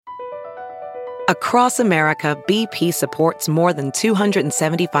Across America, BP supports more than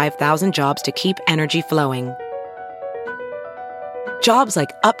 275,000 jobs to keep energy flowing. Jobs like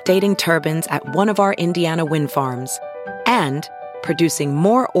updating turbines at one of our Indiana wind farms and producing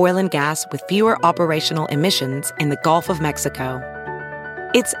more oil and gas with fewer operational emissions in the Gulf of Mexico.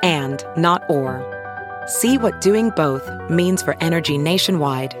 It's and, not or. See what doing both means for energy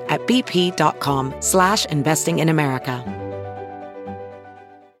nationwide at bp.com/investing in America.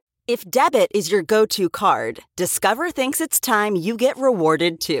 If debit is your go-to card, Discover thinks it's time you get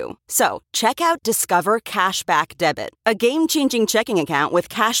rewarded too. So, check out Discover Cashback Debit, a game-changing checking account with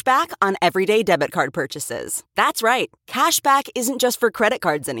cashback on everyday debit card purchases. That's right, cashback isn't just for credit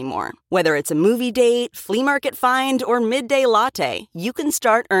cards anymore. Whether it's a movie date, flea market find, or midday latte, you can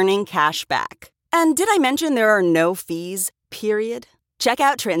start earning cash back. And did I mention there are no fees, period? Check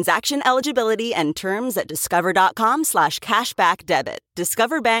out transaction eligibility and terms at discover.com/cashbackdebit.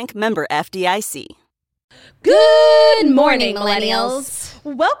 Discover Bank, member FDIC. Good morning, millennials.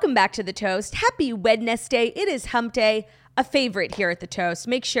 Welcome back to The Toast. Happy Wednesday. It is hump day, a favorite here at The Toast.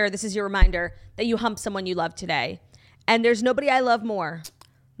 Make sure this is your reminder that you hump someone you love today. And there's nobody I love more.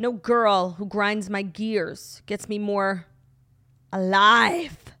 No girl who grinds my gears, gets me more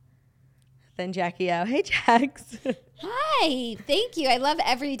alive than Jackie O. Hey, Jax. Hi, thank you. I love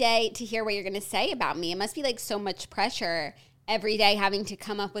every day to hear what you're going to say about me. It must be like so much pressure every day having to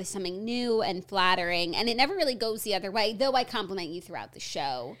come up with something new and flattering. And it never really goes the other way, though I compliment you throughout the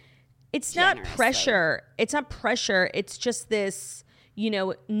show. It's not pressure. It's not pressure. It's just this,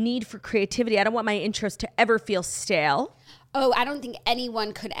 need for creativity. I don't want my intros to ever feel stale. Oh, I don't think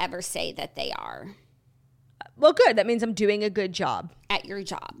anyone could ever say that they are. Well, good. That means I'm doing a good job. At your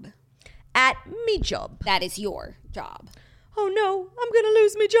job. At me job. That is your job. Oh no, I'm going to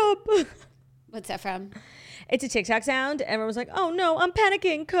lose my job. What's that from? It's a TikTok sound. Everyone was like, oh no, I'm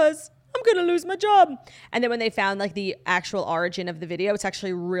panicking because I'm going to lose my job. And then when they found like the actual origin of the video, it's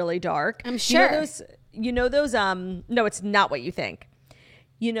actually really dark. I'm sure. No, it's not what you think.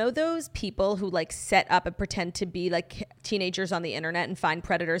 You know those people who like set up and pretend to be like teenagers on the internet and find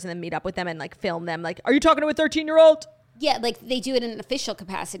predators and then meet up with them and like film them like, are you talking to a 13-year-old? Yeah, like they do it in an official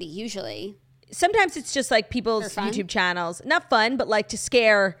capacity usually. Sometimes it's just like people's YouTube channels. Not fun, but like to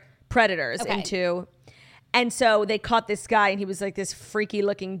scare predators into. And so they caught this guy and he was like this freaky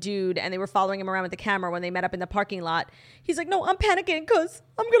looking dude and they were following him around with the camera when they met up in the parking lot. He's like, no, I'm panicking because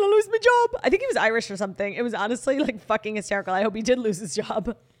I'm going to lose my job. I think he was Irish or something. It was honestly like fucking hysterical. I hope he did lose his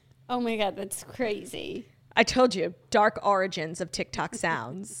job. Oh my God, that's crazy. I told you, dark origins of TikTok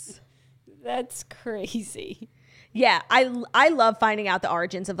sounds. That's crazy. Yeah, I love finding out the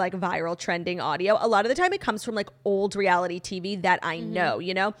origins of like viral trending audio. A lot of the time it comes from like old reality TV that I know,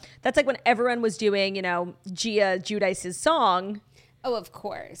 That's like when everyone was doing, Gia Giudice's song. Oh, of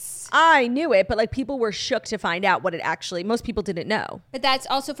course. I knew it, but like people were shook to find out what it actually, most people didn't know. But that's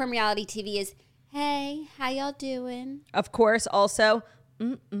also from reality TV is, hey, how y'all doing? Of course, also,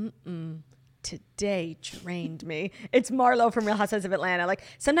 today drained me. It's Marlo from Real Housewives of Atlanta. Like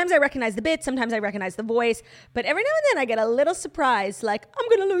sometimes I recognize the bit, sometimes I recognize the voice, but every now and then I get a little surprised, like I'm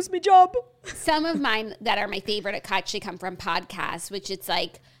gonna lose my job. Some of mine that are my favorite actually come from podcasts, which it's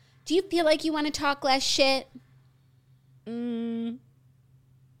like, do you feel like you want to talk less shit? No,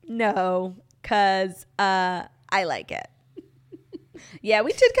 because I like it. Yeah,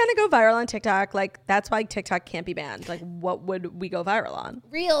 we did kind of go viral on TikTok. Like that's why TikTok can't be banned. Like what would we go viral on?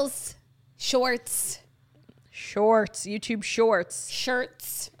 Reels. Shorts, YouTube shorts.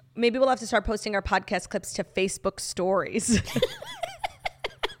 Shirts. Maybe we'll have to start posting our podcast clips to Facebook stories.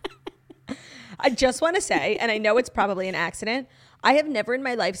 I just want to say, and I know it's probably an accident, I have never in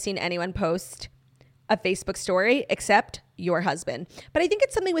my life seen anyone post a Facebook story except your husband. But I think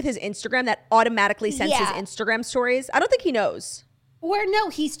it's something with his Instagram that automatically sends his Instagram stories. I don't think he knows. Or no,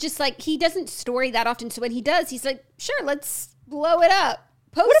 he's just like, he doesn't story that often. So when he does, he's like, sure, let's blow it up.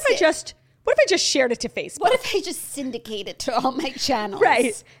 Post What if I just shared it to Facebook? What if I just syndicate it to all my channels?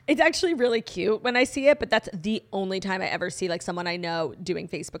 Right. It's actually really cute when I see it, but that's the only time I ever see like someone I know doing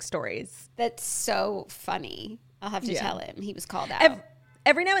Facebook stories. That's so funny. I'll have to tell him. He was called out.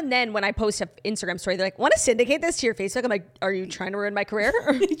 Every now and then when I post an Instagram story, they're like, want to syndicate this to your Facebook? I'm like, are you trying to ruin my career?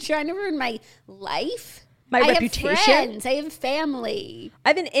 Are you trying to ruin my life? My reputation? I have friends. I have family. I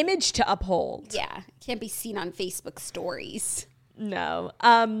have an image to uphold. Yeah. Can't be seen on Facebook stories. No.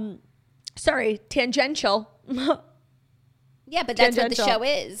 Sorry, tangential. Yeah, but that's what the show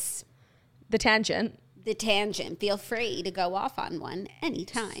is. The tangent. The tangent. Feel free to go off on one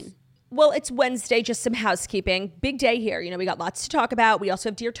anytime. Well, it's Wednesday, just some housekeeping. Big day here. We got lots to talk about. We also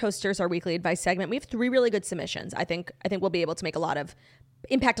have Dear Toasters, our weekly advice segment. We have 3 really good submissions. I think we'll be able to make a lot of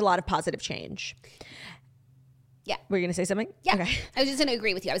impact a lot of positive change. Yeah. Were you going to say something? Yeah. Okay. I was just going to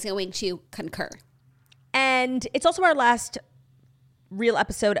agree with you. I was going to concur. And it's also our last real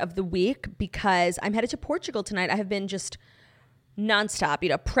episode of the week because I'm headed to Portugal tonight. I have been just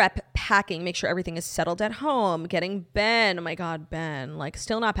nonstop, prep, packing, make sure everything is settled at home, getting Ben. Oh my God, Ben, like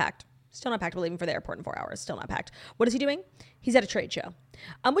still not packed. Still not packed. We're leaving for the airport in 4 hours. Still not packed. What is he doing? He's at a trade show,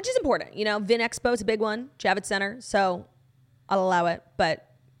 which is important. Vin Expo is a big one, Javits Center. So I'll allow it, but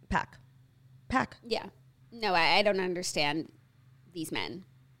pack. Yeah. No, I don't understand these men.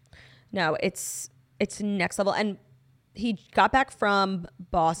 No, it's next level. And he got back from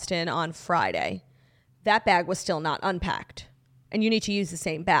Boston on Friday. That bag was still not unpacked. And you need to use the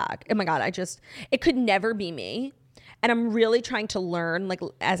same bag. Oh my God, it could never be me. And I'm really trying to learn, like,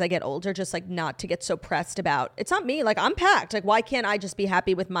 as I get older, just like not to get so pressed about, it's not me, like I'm packed. Like, why can't I just be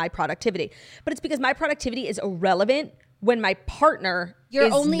happy with my productivity? But it's because my productivity is irrelevant when my partner You're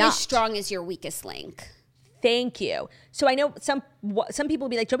is only not. as strong as your weakest link. Thank you. So I know some people will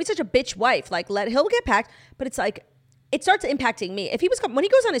be like, don't be such a bitch wife. Like, he'll get packed. But it's like, it starts impacting me. If when he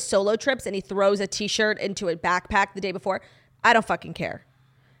goes on his solo trips and he throws a t-shirt into a backpack the day before, I don't fucking care.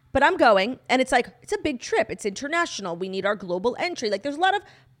 But I'm going, and it's like, it's a big trip. It's international. We need our global entry. Like, there's a lot of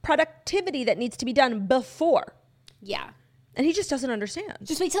productivity that needs to be done before. Yeah. And he just doesn't understand.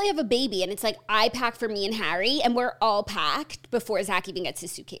 Just wait till you have a baby, and it's like, I pack for me and Harry, and we're all packed before Zach even gets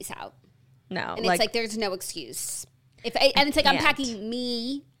his suitcase out. No. And it's like there's no excuse. And it's like, I'm packing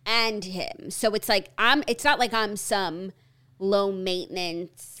me and him. So it's like, it's not like I'm some low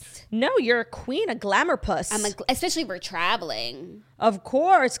maintenance. No, you're a queen, a glamour puss. Especially if we're traveling. Of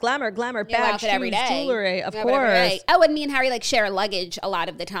course, glamour, bag, shoes, every day. Jewelry, of course. Oh, and me and Harry like share luggage a lot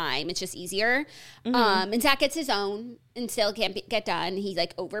of the time. It's just easier. And Zach gets his own and still can't get done. He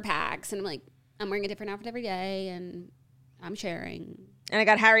like overpacks, and I'm like, I'm wearing a different outfit every day, and I'm sharing. And I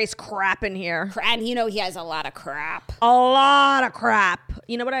got Harry's crap in here. And he has a lot of crap. A lot of crap.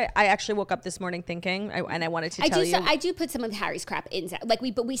 You know what? I actually woke up this morning thinking, and I wanted to tell you. I do put some of Harry's crap in. Like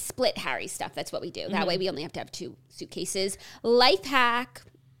but we split Harry's stuff. That's what we do. That way we only have to have 2 suitcases. Life hack.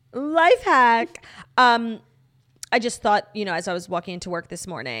 I just thought, as I was walking into work this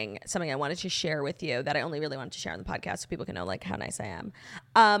morning, something I wanted to share with you that I only really wanted to share on the podcast so people can know like how nice I am.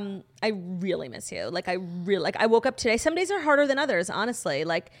 I really miss you. Like I woke up today. Some days are harder than others, honestly.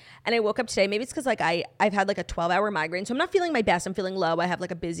 And I woke up today. Maybe it's because like I've had like a 12-hour migraine, so I'm not feeling my best. I'm feeling low. I have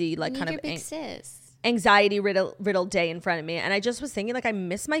like a busy anxiety riddled day in front of me, and I just was thinking like I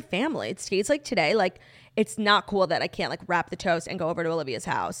miss my family. It's days like today. Like it's not cool that I can't like wrap the toast and go over to Olivia's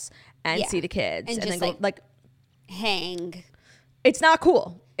house and see the kids and then go like hang. It's not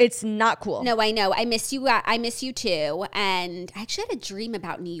cool. No, I know. I miss you. I miss you too. And I actually had a dream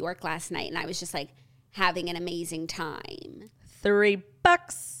about New York last night, and I was just like having an amazing time. $3.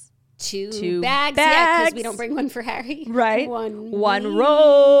 Two bags. Yeah, because we don't bring one for Harry. Right. One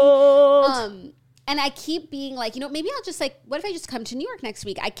rolled. And I keep being like, maybe I'll just like, what if I just come to New York next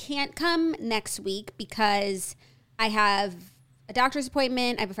week? I can't come next week because I have a doctor's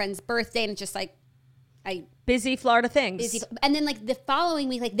appointment. I have a friend's birthday, and it's just like, busy Florida things. And then like the following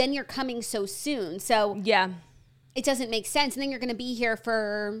week, like then you're coming so soon. So yeah, it doesn't make sense. And then you're going to be here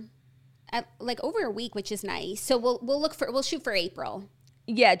for like over a week, which is nice. So we'll shoot for April.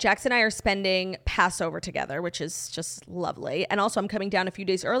 Yeah, Jax and I are spending Passover together, which is just lovely. And also I'm coming down a few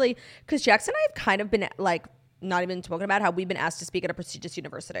days early because Jax and I have kind of been like not even spoken about how we've been asked to speak at a prestigious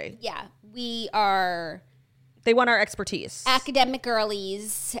university. Yeah, we are. They want our expertise. Academic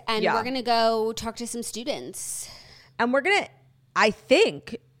girlies. And we're going to go talk to some students. And we're going to, I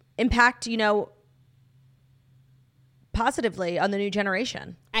think, impact, positively on the new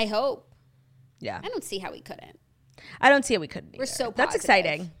generation. I hope. Yeah. I don't see how we couldn't. I don't see how we couldn't either. We're so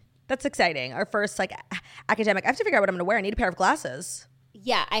positive. That's exciting. Our first, academic. I have to figure out what I'm going to wear. I need a pair of glasses.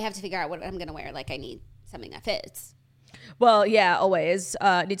 Yeah, I have to figure out what I'm going to wear. Like, I need something that fits. Well, yeah, always.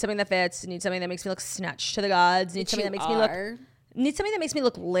 Need something that fits. Need something that makes me look snatched to the gods. Need something that makes me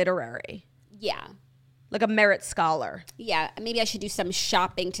look literary. Yeah. Like a merit scholar. Yeah. Maybe I should do some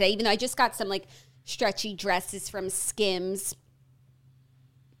shopping today, even though I just got some like stretchy dresses from Skims.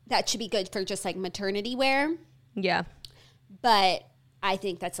 That should be good for just like maternity wear. Yeah. But I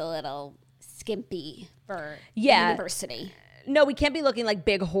think that's a little skimpy for university. No, we can't be looking like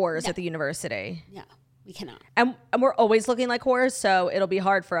big whores at the university. No. We cannot. And we're always looking like whores, so it'll be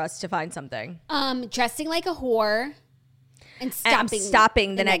hard for us to find something. Dressing like a whore and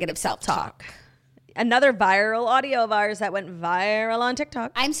stopping the negative self-talk. Another viral audio of ours that went viral on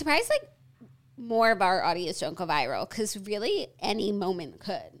TikTok. I'm surprised like more of our audios don't go viral because really any moment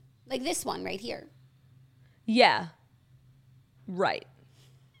could. Like this one right here. Yeah. Right.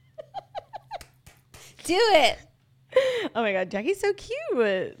 Do it. Oh my God, Jackie's so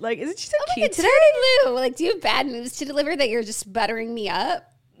cute. Like, isn't she so cute today? Lou, like, do you have bad news to deliver that you're just buttering me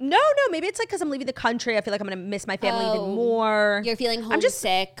up? No, maybe it's like because I'm leaving the country. I feel like I'm going to miss my family even more. You're feeling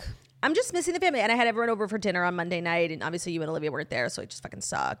homesick. I'm just missing the family. And I had everyone over for dinner on Monday night. And obviously you and Olivia weren't there. So it just fucking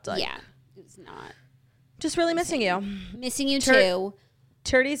sucked. Like, yeah, it was not. Just really missing you. Missing you too.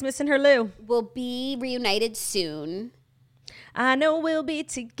 Turdy's missing her Lou. We'll be reunited soon. I know we'll be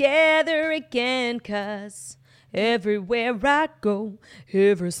together again because everywhere I go,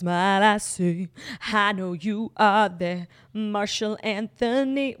 every smile I see, I know you are there, Marshall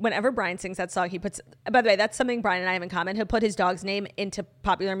Anthony. Whenever Brian sings that song, he puts, by the way, that's something Brian and I have in common. He'll put his dog's name into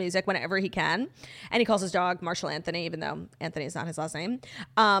popular music whenever he can. And he calls his dog Marshall Anthony, even though Anthony is not his last name.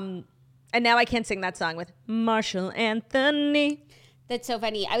 And now I can't sing that song with Marshall Anthony. That's so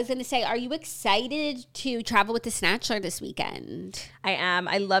funny. I was going to say, are you excited to travel with the Snatchler this weekend? I am.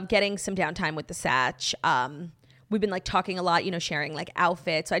 I love getting some downtime with the Satch. We've been like talking a lot, sharing like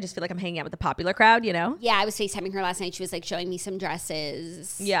outfits. So I just feel like I'm hanging out with the popular crowd, Yeah, I was FaceTiming her last night. She was like showing me some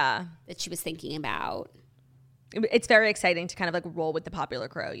dresses. Yeah. That she was thinking about. It's very exciting to kind of like roll with the popular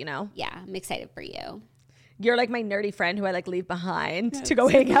crew, Yeah, I'm excited for you. You're like my nerdy friend who I like leave behind to go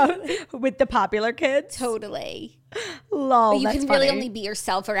hang out with the popular kids. Totally. Lol, but you that's can funny. really only be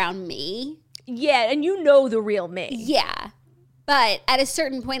yourself around me. Yeah, and you know the real me. Yeah. But at a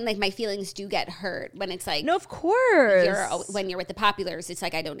certain point, like, my feelings do get hurt when it's like, no, of course. When you're with the populars, it's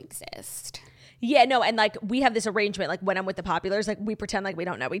like I don't exist. Yeah, no, and like we have this arrangement, like when I'm with the populars, like we pretend like we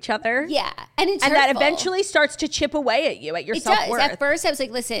don't know each other. Yeah, and it's and hurtful. that eventually starts to chip away at you, at your self-worth. At first, I was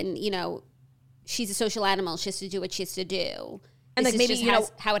like, listen, she's a social animal. She has to do what she has to do. And this like maybe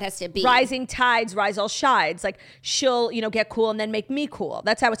just how it has to be. Rising tides rise all shides. Like she'll get cool and then make me cool.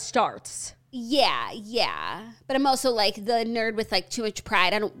 That's how it starts. Yeah. But I'm also like the nerd with like too much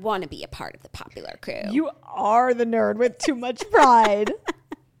pride. I don't want to be a part of the popular crew. You are the nerd with too much pride.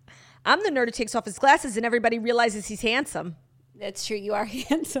 I'm the nerd who takes off his glasses and everybody realizes he's handsome. That's true. You are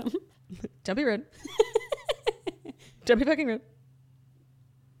handsome. Don't be rude. Don't be fucking rude.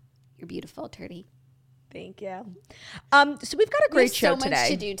 You're beautiful, Turdy. Thank you. So we've got a great show today. So much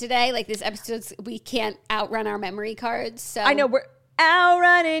to do today. Like this episode, we can't outrun our memory cards. So I know we're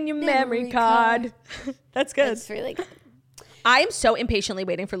outrunning your memory card. That's good. That's really good. I am so impatiently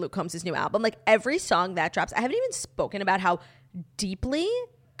waiting for Luke Combs' new album. Like every song that drops, I haven't even spoken about how deeply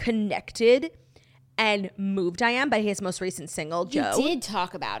connected and moved I am by his most recent single, Joe. You did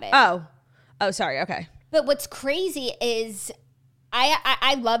talk about it. Oh, sorry. Okay. But what's crazy is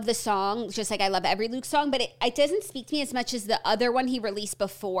I love the song, just like I love every Luke song, but it doesn't speak to me as much as the other one he released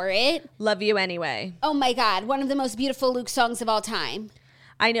before it. Love You Anyway. Oh my God. One of the most beautiful Luke songs of all time.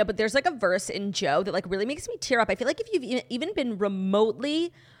 I know, but there's like a verse in Joe that like really makes me tear up. I feel like if you've even been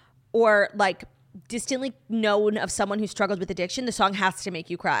remotely or like distantly known of someone who struggled with addiction, the song has to make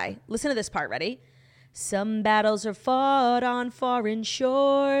you cry. Listen to this part. Ready? Some battles are fought on foreign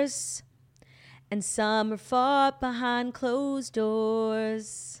shores, and some are fought behind closed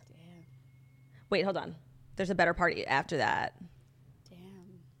doors. Damn. Wait, hold on. There's a better part after that.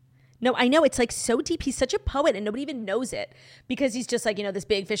 Damn. No, I know. It's like so deep. He's such a poet and nobody even knows it because he's just like, this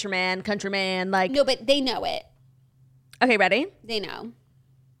big fisherman, countryman. Like, no, but they know it. Okay, ready? They know.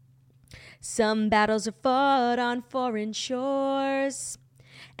 Some battles are fought on foreign shores,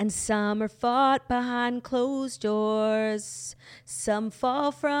 and some are fought behind closed doors. Some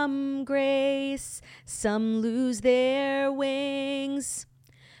fall from grace, some lose their wings.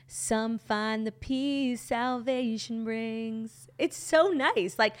 Some find the peace salvation brings. It's so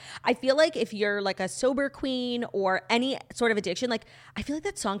nice. Like, I feel like if you're like a sober queen or any sort of addiction, like, I feel like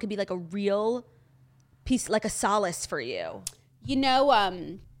that song could be like a real piece, like a solace for you.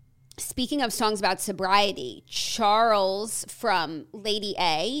 Speaking of songs about sobriety, Charles from Lady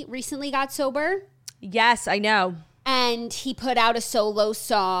A recently got sober. Yes, I know. And he put out a solo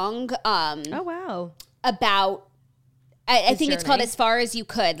song. Oh, wow. About, I think it's called As Far As You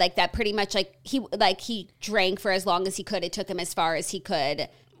Could. Like that pretty much like he drank for as long as he could. It took him as far as he could.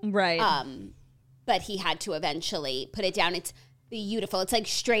 Right. But he had to eventually put it down. It's beautiful. It's like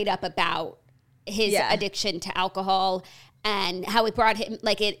straight up about his addiction to alcohol. And how it brought him,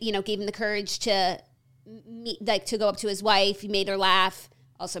 like it, gave him the courage to to go up to his wife. He made her laugh,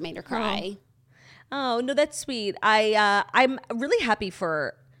 also made her cry. Oh no, that's sweet. I'm really happy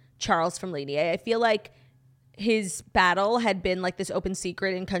for Charles from Lady A. I feel like his battle had been like this open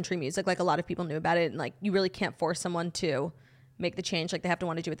secret in country music. Like a lot of people knew about it, and like you really can't force someone to make the change. Like they have to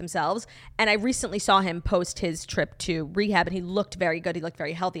want to do it themselves. And I recently saw him post his trip to rehab and he looked very good. He looked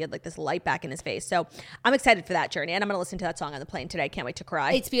very healthy. He had like this light back in his face. So I'm excited for that journey. And I'm going to listen to that song on the plane today. I can't wait to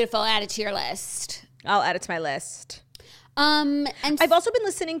cry. It's beautiful. Add it to your list. I'll add it to my list. And I've also been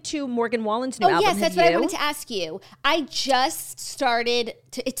listening to Morgan Wallen's new album. Yes, that's what I wanted to ask you. I just started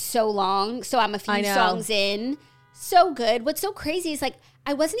it's so long, so I'm a few songs in. So good. What's so crazy is like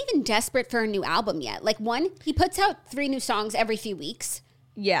I wasn't even desperate for a new album yet. Like he puts out 3 new songs every few weeks.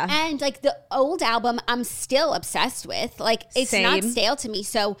 Yeah. And like the old album I'm still obsessed with. Like it's not stale to me.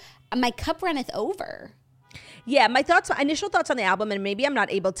 So my cup runneth over. Yeah, my initial thoughts on the album, and maybe I'm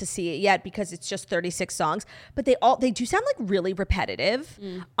not able to see it yet because it's just 36 songs, but they do sound like really repetitive.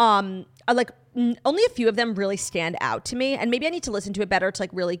 Only a few of them really stand out to me, and maybe I need to listen to it better to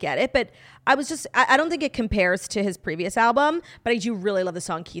like really get it. But I don't think it compares to his previous album, but I do really love the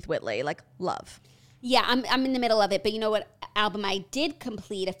song Keith Whitley, like love. Yeah, I'm in the middle of it, but you know what album I did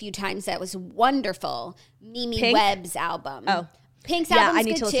complete a few times that was wonderful? Mimi Webb's album. Oh. Pink's album's I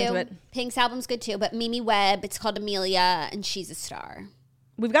need good to listen too. to it. Pink's album's good too, but Mimi Webb, it's called Amelia, and she's a star.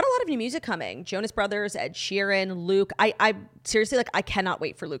 We've got a lot of new music coming. Jonas Brothers, Ed Sheeran, Luke. I seriously, like, I cannot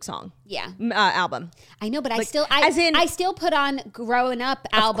wait for Luke's song. Yeah. Album. I know, but like, I still put on Growing Up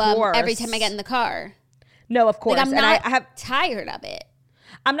album every time I get in the car. No, of course. Like, I'm not I have tired of it.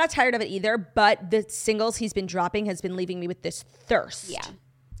 I'm not tired of it either, but the singles he's been dropping has been leaving me with this thirst. Yeah.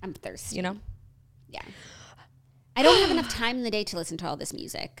 I'm thirsty. You know? Yeah. I don't have enough time in the day to listen to all this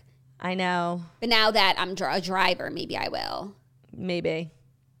music. I know. But now that I'm a driver, maybe I will. Maybe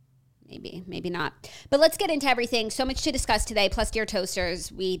not. But let's get into everything. So much to discuss today. Plus, dear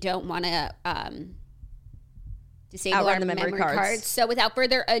toasters, we don't want to disable our memory cards. So without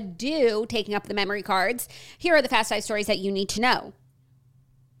further ado, taking up the memory cards, here are the Fast 5 stories that you need to know.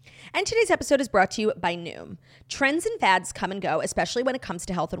 And today's episode is brought to you by Noom. Trends and fads come and go, especially when it comes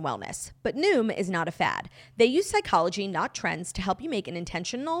to health and wellness. But Noom is not a fad. They use psychology, not trends, to help you make an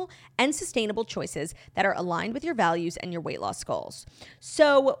intentional and sustainable choices that are aligned with your values and your weight loss goals.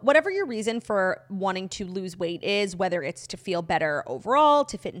 So whatever your reason for wanting to lose weight is, whether it's to feel better overall,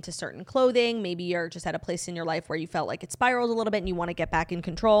 to fit into certain clothing, maybe you're just at a place in your life where you felt like it spiraled a little bit and you want to get back in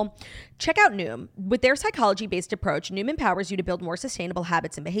control, check out Noom. With their psychology-based approach, Noom empowers you to build more sustainable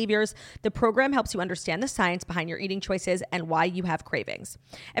habits and behaviors. The program helps you understand the science behind your eating choices and why you have cravings.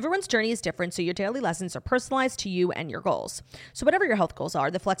 Everyone's journey is different, so your daily lessons are personalized to you and your goals. So whatever your health goals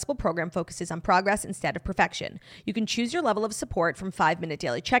are, the flexible program focuses on progress instead of perfection. You can choose your level of support from 5-minute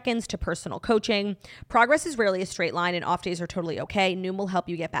daily check-ins to personal coaching. Progress is rarely a straight line, and off days are totally okay. Noom will help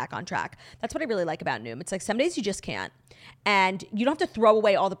you get back on track. That's what I really like about Noom. It's like some days you just can't. And you don't have to throw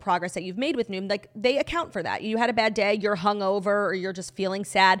away all the progress that you've made with Noom. Like, they account for that. You had a bad day, you're hungover, or you're just feeling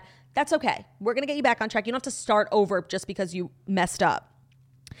sad. That's okay. We're going to get you back on track. You don't have to start over just because you messed up.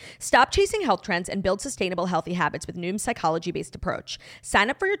 Stop chasing health trends and build sustainable, healthy habits with Noom's psychology-based approach. Sign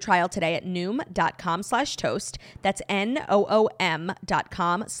up for your trial today at Noom.com/toast. That's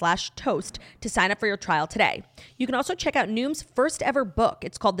NOOM.com/toast to sign up for your trial today. You can also check out Noom's first ever book.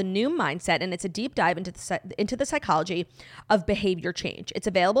 It's called The Noom Mindset, and it's a deep dive into the psychology of behavior change. It's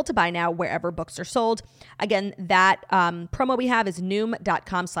available to buy now wherever books are sold. Again, that promo we have is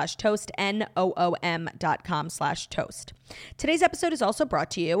Noom.com/toast, NOOM.com/toast. Today's episode is also brought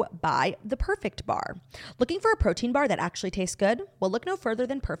to you by The Perfect Bar. Looking for a protein bar that actually tastes good? Well, look no further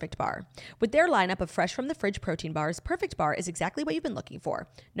than Perfect Bar. With their lineup of fresh from the fridge protein bars, Perfect Bar is exactly what you've been looking for.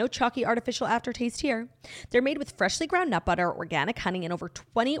 No chalky artificial aftertaste here. They're made with freshly ground nut butter, organic honey, and over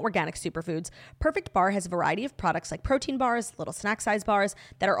 20 organic superfoods. Perfect Bar has a variety of products like protein bars, little snack size bars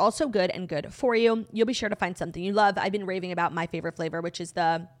that are also good and good for you. You'll be sure to find something you love. I've been raving about my favorite flavor, which is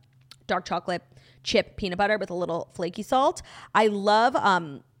the dark chocolate chip peanut butter with a little flaky salt. I love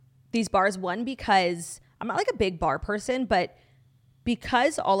these bars, one, because I'm not like a big bar person, but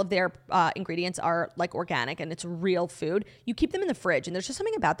because all of their ingredients are like organic and it's real food, you keep them in the fridge. And there's just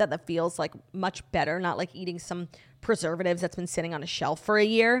something about that feels like much better, not like eating some preservatives that's been sitting on a shelf for a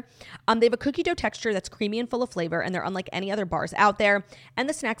year. They have a cookie dough texture that's creamy and full of flavor, and they're unlike any other bars out there. And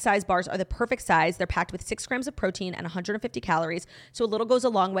the snack size bars are the perfect size. They're packed with 6 grams of protein and 150 calories. So a little goes a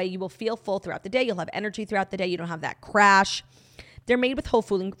long way. You will feel full throughout the day. You'll have energy throughout the day. You don't have that crash. They're made with whole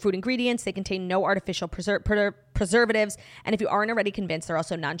food ingredients. They contain no artificial preservatives. And if you aren't already convinced, they're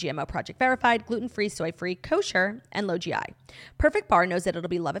also non-GMO, project verified, gluten-free, soy-free, kosher, and low GI. Perfect Bar knows that it'll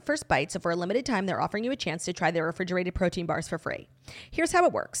be love at first bite. So for a limited time, they're offering you a chance to try their refrigerated protein bars for free. Here's how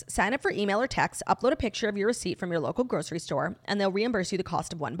it works. Sign up for email or text, upload a picture of your receipt from your local grocery store, and they'll reimburse you the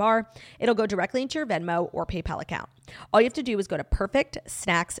cost of one bar. It'll go directly into your Venmo or PayPal account. All you have to do is go to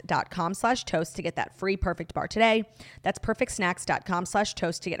perfectsnacks.com/toast to get that free Perfect Bar today. That's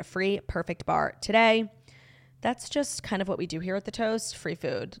perfectsnacks.com/toast to get a free Perfect Bar today. That's just kind of what we do here at The Toast. Free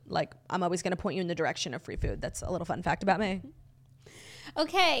food. Like, I'm always going to point you in the direction of free food. That's a little fun fact about me.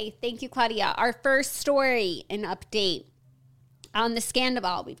 Okay, thank you, Claudia. Our first story, an update on the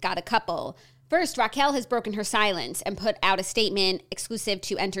scandal. We've got a couple. First, Raquel has broken her silence and put out a statement exclusive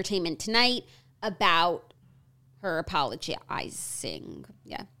to Entertainment Tonight about her apologizing.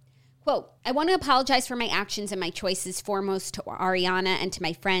 Yeah. Quote, I want to apologize for my actions and my choices, foremost to Ariana and to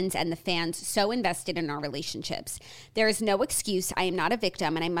my friends and the fans so invested in our relationships. There is no excuse. I am not a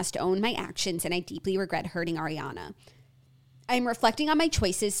victim and I must own my actions, and I deeply regret hurting Ariana. I'm reflecting on my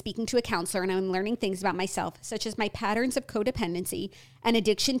choices, speaking to a counselor, and I'm learning things about myself, such as my patterns of codependency and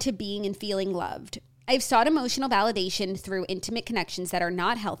addiction to being and feeling loved. I've sought emotional validation through intimate connections that are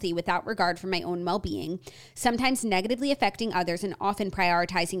not healthy without regard for my own well-being, sometimes negatively affecting others and often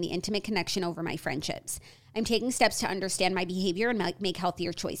prioritizing the intimate connection over my friendships. I'm taking steps to understand my behavior and make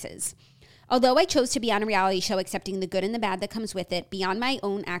healthier choices. Although I chose to be on a reality show, accepting the good and the bad that comes with it, beyond my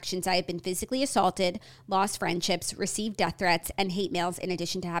own actions, I have been physically assaulted, lost friendships, received death threats, and hate mails, in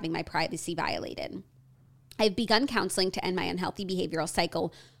addition to having my privacy violated. I've begun counseling to end my unhealthy behavioral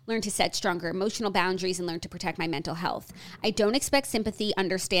cycle, learn to set stronger emotional boundaries, and learn to protect my mental health. I don't expect sympathy,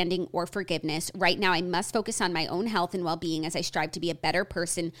 understanding, or forgiveness. Right now, I must focus on my own health and well-being as I strive to be a better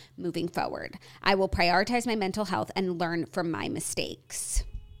person moving forward. I will prioritize my mental health and learn from my mistakes.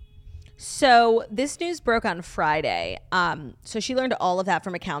 So this news broke on Friday. So she learned all of that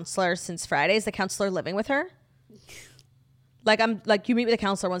from a counselor since Friday. Is the counselor living with her? You meet with a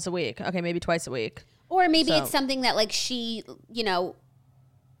counselor once a week. Okay, maybe twice a week. Or maybe it's something that she,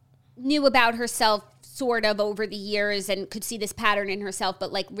 knew about herself sort of over the years and could see this pattern in herself,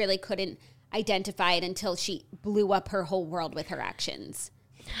 but really couldn't identify it until she blew up her whole world with her actions.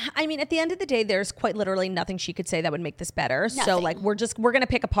 I mean, at the end of the day, there's quite literally nothing she could say that would make this better. Nothing. So we're going to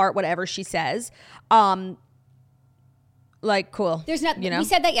pick apart whatever she says. Cool. There's nothing. We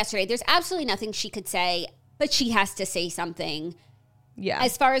said that yesterday. There's absolutely nothing she could say, but she has to say something. Yeah.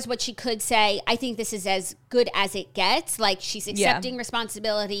 As far as what she could say, I think this is as good as it gets. She's accepting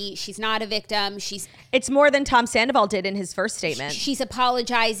responsibility. She's not a victim. It's more than Tom Sandoval did in his first statement. She's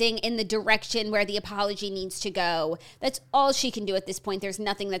apologizing in the direction where the apology needs to go. That's all she can do at this point. There's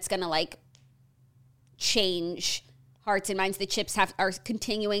nothing that's going to change hearts and minds. The chips are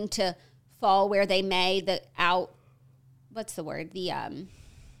continuing to fall where they may. What's the word? The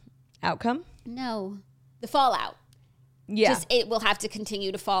outcome? No, the fallout. Yeah. It will have to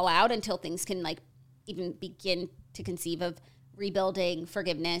continue to fall out until things can even begin to conceive of rebuilding,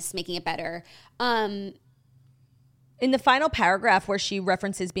 forgiveness, making it better. In the final paragraph where she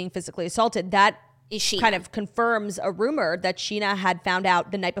references being physically assaulted, that is Scheana. Kind of confirms a rumor that Scheana had found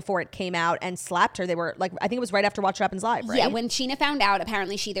out the night before it came out and slapped her. They were I think it was right after Watch What Happens Live, right? Yeah, when Scheana found out,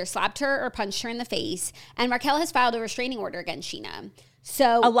 apparently she either slapped her or punched her in the face. And Raquel has filed a restraining order against Scheana.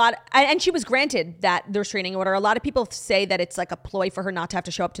 So and she was granted the restraining order. A lot of people say that it's a ploy for her not to have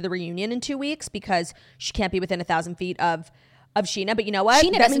to show up to the reunion in 2 weeks because she can't be within 1,000 feet of Scheana. But you know what?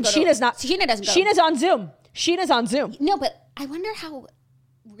 Scheana's on Zoom. Scheana's on Zoom. No, but I wonder how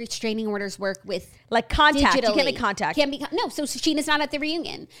restraining orders work with contact. Digitally. You can't make contact. So Scheana's not at the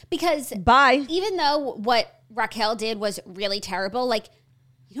reunion because bye. Even though what Raquel did was really terrible,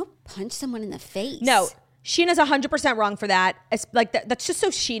 you don't punch someone in the face. No. Scheana's 100% wrong for that. It's that's just so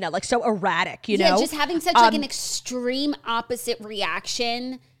Scheana, so erratic, you know? Yeah, just having such an extreme opposite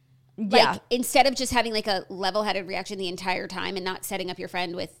reaction. Instead of just having a level-headed reaction the entire time and not setting up your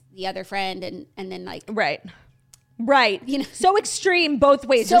friend with the other friend and then Right. So extreme both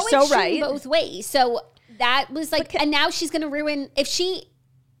ways. You're so right. Both ways. So that was and now she's going to ruin, if she,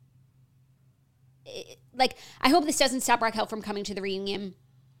 I hope this doesn't stop Raquel from coming to the reunion.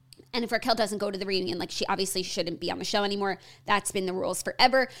 And if Raquel doesn't go to the reunion, she obviously shouldn't be on the show anymore. That's been the rules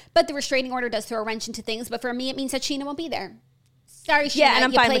forever. But the restraining order does throw a wrench into things. But for me, it means that Scheana won't be there. Sorry, Scheana, and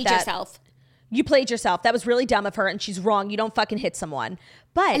I'm you fine played with that. yourself. You played yourself. That was really dumb of her, and she's wrong. You don't fucking hit someone.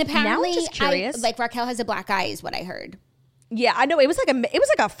 But and apparently, now I'm just curious. Raquel has a black eye, is what I heard. Yeah, I know. It was a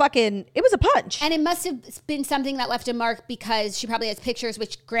punch. And it must have been something that left a mark because she probably has pictures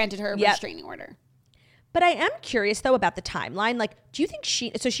which granted her a restraining order. But I am curious, though, about the timeline. Do you think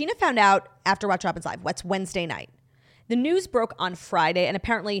Scheana found out after Watch What Happens Live? What's Wednesday night? The news broke on Friday, and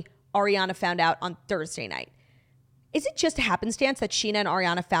apparently Ariana found out on Thursday night. Is it just a happenstance that Scheana and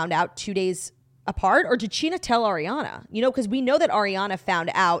Ariana found out 2 days apart? Or did Scheana tell Ariana? Because we know that Ariana found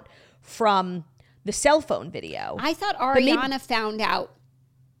out from the cell phone video. I thought Ariana found out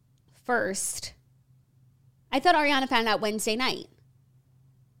first. I thought Ariana found out Wednesday night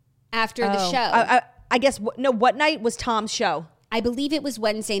after the show. I guess, what night was Tom's show? I believe it was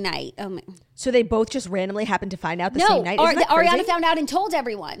Wednesday night. Oh my. So they both just randomly happened to find out the same night? Isn't that crazy? Ariana found out and told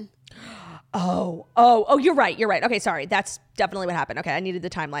everyone. Oh, you're right. Okay, sorry. That's definitely what happened. Okay, I needed the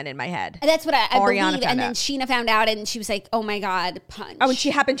timeline in my head. And that's what I Ariana believe. And then Scheana found out and she was like, oh my God, punch. Oh, and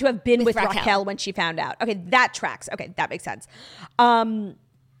she happened to have been with Raquel when she found out. Okay, that tracks. Okay, that makes sense.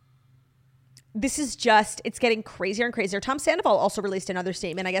 This is just, it's getting crazier and crazier. Tom Sandoval also released another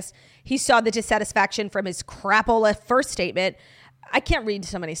statement. I guess he saw the dissatisfaction from his crapola first statement. I can't read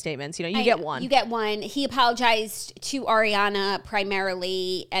so many statements. You get one. You get one. He apologized to Ariana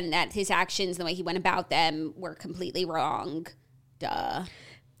primarily, and that his actions, the way he went about them, were completely wrong. Duh.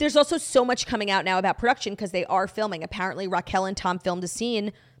 There's also so much coming out now about production because they are filming. Apparently, Raquel and Tom filmed a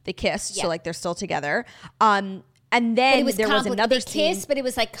scene. They kissed, so like they're still together. And then there was another scene. Kissed, but it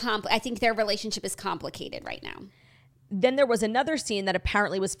was like I think their relationship is complicated right now. Then there was another scene that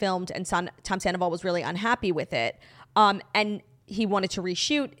apparently was filmed, and Tom Sandoval was really unhappy with it. And he wanted to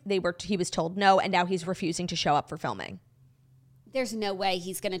reshoot. He was told no, and now he's refusing to show up for filming. There's no way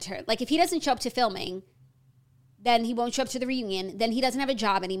he's going to turn. Like, if he doesn't show up to filming, then he won't show up to the reunion. Then he doesn't have a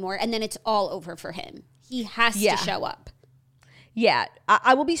job anymore, and then it's all over for him. He has to show up. Yeah,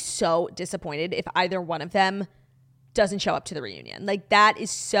 I will be so disappointed if either one of them doesn't show up to the reunion. Like,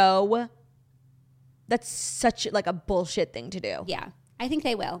 that's such like a bullshit thing to do. Yeah, I think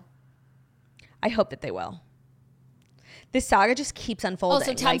they will. I hope that they will. This saga just keeps unfolding.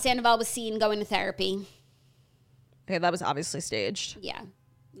 Also, Tom Sandoval was seen going to therapy. Okay, that was obviously staged. Yeah.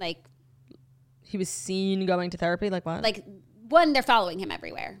 Like, he was seen going to therapy? Like what? Like, one, they're following him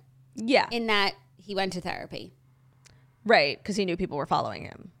everywhere. Yeah. In that he went to therapy. Right, because he knew people were following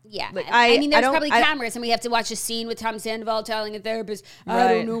him. Yeah. Like, I mean, there's probably cameras, and we have to watch a scene with Tom Sandoval telling a therapist, I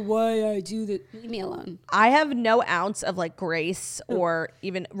don't know why I do that. Leave me alone. I have no ounce of like grace or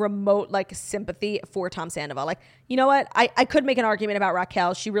even remote like sympathy for Tom Sandoval. Like, you know what? I could make an argument about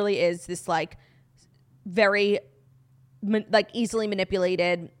Raquel. She really is this like very like easily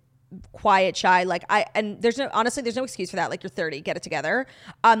manipulated, quiet, shy, there's no excuse for that. Like, you're 30, get it together.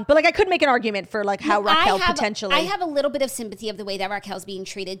 But like, I could make an argument for like how Raquel potentially. I have a little bit of sympathy of the way that Raquel's being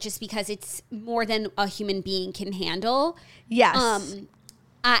treated, just because it's more than a human being can handle. Yes.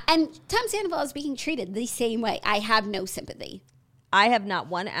 And Tom Sandoval is being treated the same way. I have no sympathy. I have not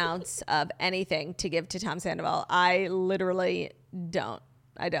 1 ounce of anything to give to Tom Sandoval. I literally don't.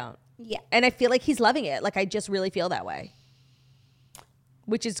 I don't. Yeah. And I feel like he's loving it. Like, I just really feel that way.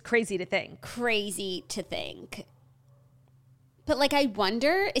 Which is crazy to think. But like, I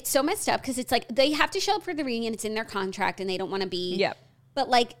wonder, it's so messed up because it's like they have to show up for the reunion. It's in their contract and they don't want to be. Yep. But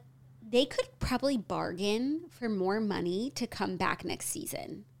like, they could probably bargain for more money to come back next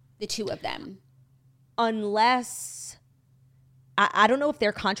season. The two of them. Unless, I don't know if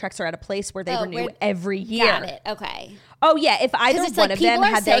their contracts are at a place where they renew every year. Got it. Okay. Oh yeah. If either one of them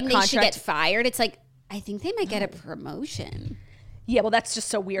had their contract. They should get fired. It's like, I think they might get a promotion. Yeah, well, that's just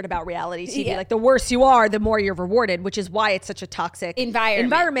so weird about reality TV. Yeah. Like, the worse you are, the more you're rewarded, which is why it's such a toxic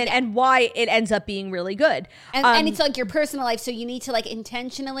environment and why it ends up being really good. And it's like your personal life, so you need to like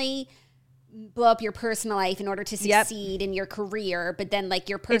intentionally blow up your personal life in order to succeed in your career, but then like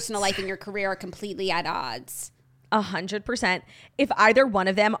your personal life and your career are completely at odds. 100%. If either one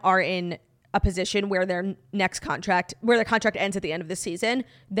of them are in a position where their contract ends at the end of the season,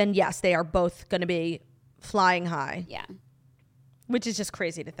 then yes, they are both going to be flying high. Yeah. Which is just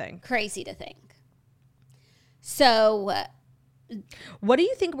crazy to think. So, what do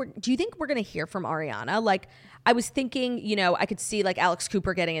you think? Do you think we're going to hear from Ariana? Like, I was thinking, I could see like Alex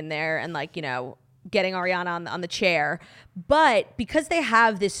Cooper getting in there and like, getting Ariana on the chair. But because they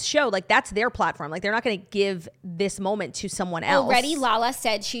have this show, like, that's their platform. Like, they're not going to give this moment to someone else. Already, Lala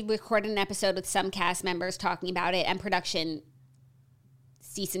said she recorded an episode with some cast members talking about it, and production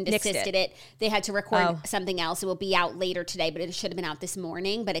cease and desisted it. They had to record something else. It will be out later today, but it should have been out this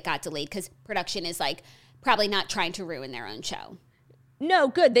morning, but it got delayed because production is like probably not trying to ruin their own show. No,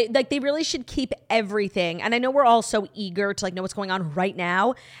 good. They really should keep everything. And I know we're all so eager to like know what's going on right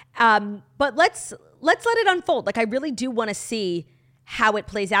now. But let's let it unfold. Like, I really do want to see how it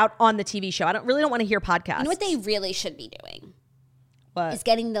plays out on the TV show. I don't want to hear podcasts. You know what they really should be doing? What? Is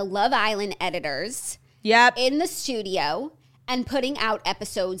getting the Love Island editors in the studio and putting out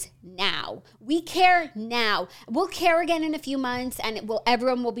episodes now. We care now. We'll care again in a few months, and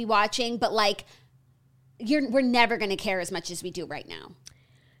everyone will be watching. But like, we're never going to care as much as we do right now.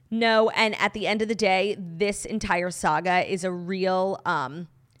 No, and at the end of the day, this entire saga is a real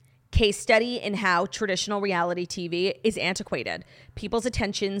case study in how traditional reality TV is antiquated. People's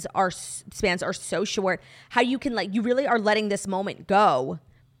spans are so short. How you can you really are letting this moment go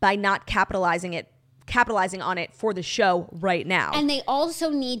by not capitalizing on it for the show right now. And they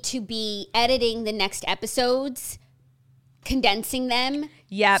also need to be editing the next episodes condensing them.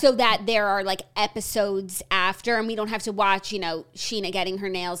 Yeah. So that there are like episodes after and we don't have to watch, Scheana getting her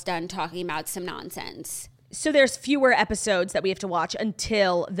nails done talking about some nonsense. So there's fewer episodes that we have to watch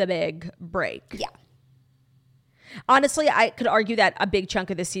until the big break. Yeah. Honestly, I could argue that a big chunk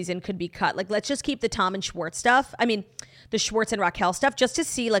of this season could be cut. Like, let's just keep the Tom and Schwartz stuff. I mean, the Schwartz and Raquel stuff, just to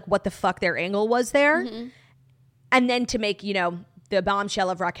see like what the fuck their angle was there. Mm-hmm. And then to make, the bombshell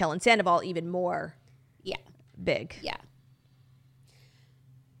of Raquel and Sandoval even more big. Yeah.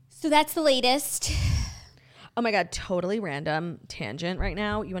 So that's the latest. Oh my God, totally random tangent right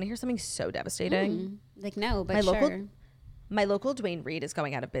now. You want to hear something so devastating? Like, no, but sure. My local Dwayne Reed is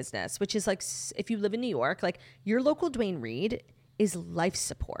going out of business, which is like, if you live in New York, like your local Dwayne Reed is life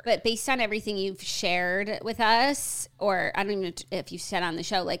support. But based on everything you've shared with us, or I don't even know if you said on the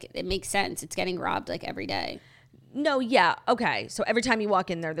show, like it makes sense. It's getting robbed like every day. No, yeah, okay. So every time you walk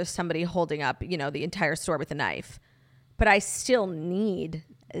in there's somebody holding up, the entire store with a knife. But I still need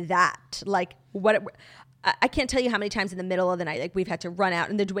that. Like I can't tell you how many times in the middle of the night, like we've had to run out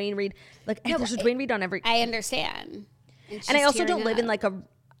and the Dwayne Reed, like there's a Dwayne Reed on every. I understand. And I also don't live in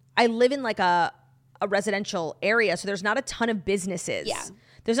I live in like a residential area, so there's not a ton of businesses. Yeah.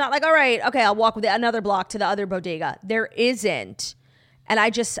 There's not like, all right, okay, I'll walk with another block to the other bodega. There isn't. And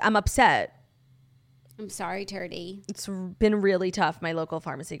I'm upset. I'm sorry, Turdy. It's been really tough, my local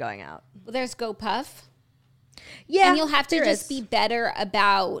pharmacy going out. Well, there's GoPuff. Yeah. And you'll have to just be better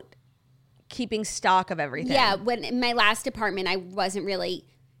about keeping stock of everything. Yeah. When in my last apartment, I wasn't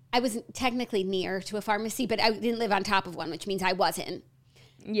technically near to a pharmacy, but I didn't live on top of one, which means I wasn't.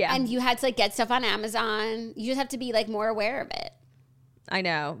 Yeah. And you had to get stuff on Amazon. You just have to be more aware of it. I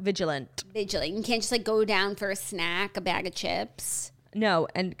know. Vigilant. You can't just go down for a snack, a bag of chips. No.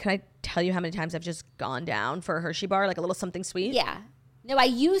 And can I tell you how many times I've just gone down for a Hershey bar, like a little something sweet? Yeah. No, I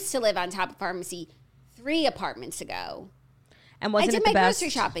used to live on top of pharmacy 3 apartments ago. And wasn't it the best? I did my grocery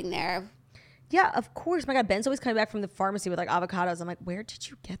shopping there. Yeah, of course. My God, Ben's always coming back from the pharmacy with avocados. I'm like, where did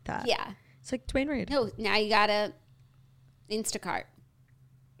you get that? Yeah. It's like Dwayne Reed. No, now you got to Instacart.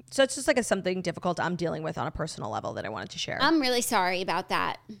 So it's just something difficult I'm dealing with on a personal level that I wanted to share. I'm really sorry about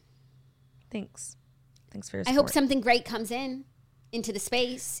that. Thanks for your support. I hope something great comes into the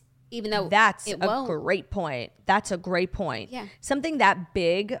space, even though that's it won't. Great point. That's a great point. Yeah. Something that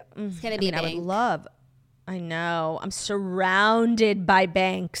big. It's going to be big. I would love. I know. I'm surrounded by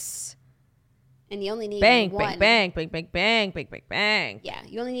banks. And you only need bank. Yeah,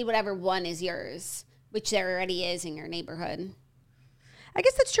 you only need whatever one is yours, which there already is in your neighborhood. I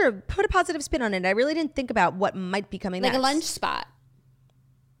guess that's true. Put a positive spin on it. I really didn't think about what might be coming next. Like a lunch spot.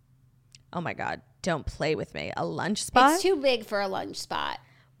 Oh my God, don't play with me. A lunch spot? It's too big for a lunch spot.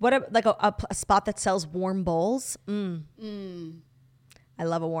 What a spot that sells warm bowls? I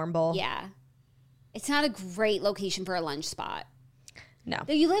love a warm bowl. Yeah. It's not a great location for a lunch spot. No.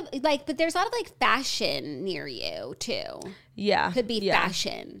 You live but there's a lot of fashion near you too. Yeah. Could be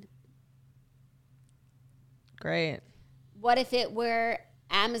fashion. Great. What if it were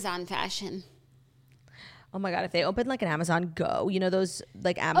Amazon fashion? Oh my God, if they opened an Amazon Go, those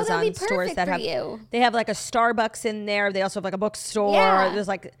Amazon stores that have they have a Starbucks in there. They also have a bookstore. Yeah. There's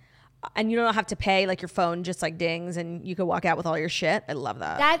and you don't have to pay, your phone just dings and you could walk out with all your shit. I love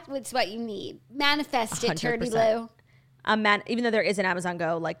that. That's what you need. Manifest it, 100%. Turdy Lou. Even though there is an Amazon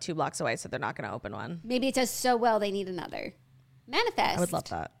Go 2 blocks away, so they're not going to open one. Maybe it does so well they need another. Manifest. I would love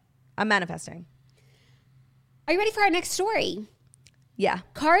that. I'm manifesting. Are you ready for our next story? Yeah.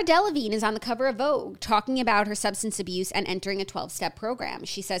 Cara Delevingne is on the cover of Vogue talking about her substance abuse and entering a 12-step program.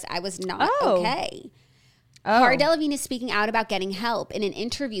 She says, I was not okay. Cara Delevingne is speaking out about getting help. In an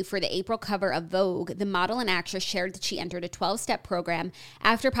interview for the April cover of Vogue, the model and actress shared that she entered a 12-step program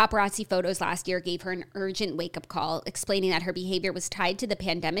after paparazzi photos last year gave her an urgent wake-up call, explaining that her behavior was tied to the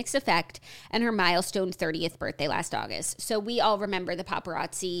pandemic's effect and her milestone 30th birthday last August. So we all remember the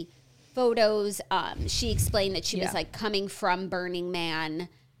paparazzi photos. She explained that she was coming from Burning Man.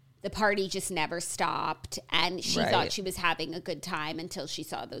 The party just never stopped, and she thought she was having a good time until she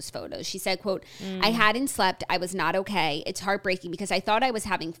saw those photos. She said, quote, I hadn't slept. I was not okay. It's heartbreaking because I thought I was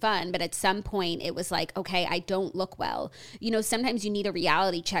having fun, but at some point it was okay, I don't look well. Sometimes you need a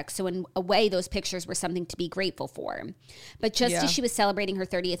reality check. So in a way, those pictures were something to be grateful for. But just as she was celebrating her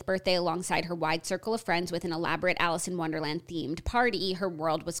 30th birthday alongside her wide circle of friends with an elaborate Alice in Wonderland themed party, her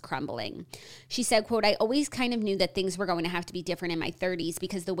world was crumbling. She said, quote, I always kind of knew that things were going to have to be different in my 30s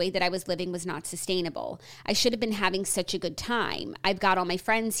because the way that I was living was not sustainable. I should have been having such a good time. I've got all my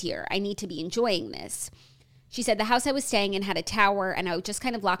friends here. I need to be enjoying this. She said the house I was staying in had a tower and I would just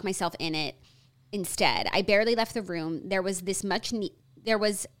kind of lock myself in it instead. I barely left the room. There was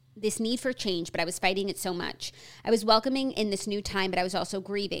this need for change, but I was fighting it so much. I was welcoming in this new time, but I was also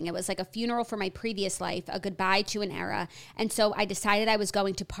grieving. It was like a funeral for my previous life, a goodbye to an era. And so I decided I was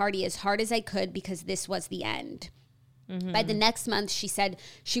going to party as hard as I could because this was the end. By the next month, she said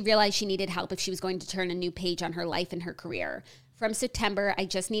she realized she needed help if she was going to turn a new page on her life and her career. From September, I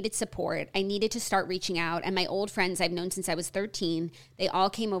just needed support. I needed to start reaching out. And my old friends I've known since I was 13, they all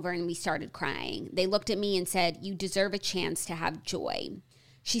came over and we started crying. They looked at me and said, "You deserve a chance to have joy."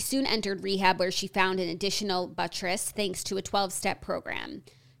 She soon entered rehab where she found an additional buttress thanks to a 12-step program.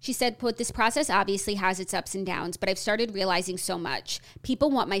 She said, quote, "This process obviously has its ups and downs, but I've started realizing so much.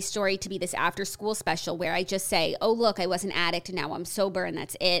 People want my story to be this after-school special where I just say, oh, look, I was an addict and now I'm sober and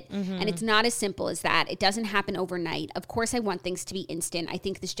that's it. And it's not as simple as that. It doesn't happen overnight. Of course, I want things to be instant. I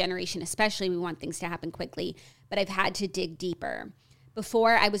think this generation especially, we want things to happen quickly, but I've had to dig deeper.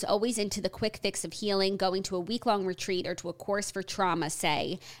 Before, I was always into the quick fix of healing, going to a week-long retreat or to a course for trauma,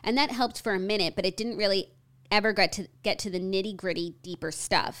 say, and that helped for a minute, but it didn't really ever get to the nitty-gritty, deeper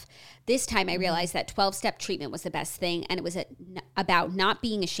stuff. This time I realized that 12-step treatment was the best thing, and it was about not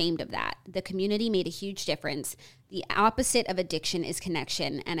being ashamed of that. The community made a huge difference. The opposite of addiction is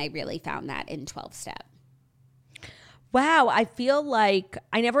connection, and I really found that in 12-step. Wow, I feel like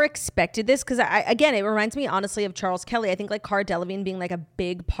I never expected this because, again, it reminds me honestly of Charles Kelly. I think like Cara Delevingne being like a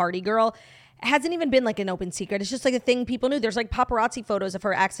big party girl hasn't even been like an open secret. It's just like a thing people knew. There's like paparazzi photos of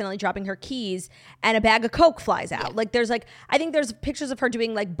her accidentally dropping her keys and a bag of Coke flies out. Yeah. Like there's like, I think there's pictures of her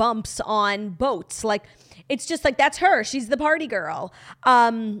doing like bumps on boats. Like it's just like, that's her. She's the party girl.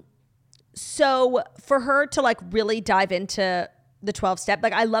 So for her to like really dive into the 12-step,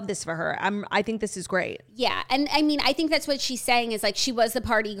 like I love this for her. I think this is great. Yeah. And I mean, I think that's what she's saying is like, she was the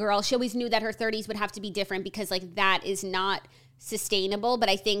party girl. She always knew that her 30s would have to be different because like that is not sustainable. But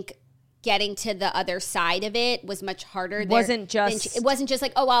I think getting to the other side of it was much harder. It wasn't just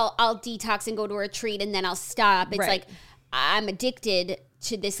like, oh, I'll detox and go to a retreat and then I'll stop. It's like, I'm addicted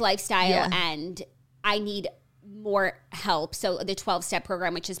to this lifestyle and I need more help. So the 12-step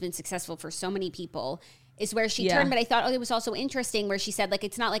program, which has been successful for so many people, is where she turned. But I thought, it was also interesting where she said, like,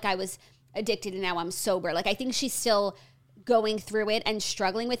 it's not like I was addicted and now I'm sober. Like, I think she's still going through it and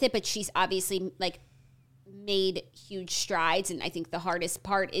struggling with it, but she's obviously like made huge strides. And I think the hardest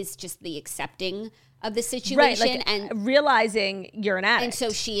part is just the accepting of the situation, right, like, and realizing you're an addict. And so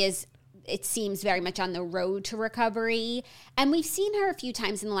she is, it seems, very much on the road to recovery. And we've seen her a few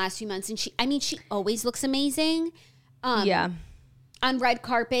times in the last few months, and she always looks amazing. On red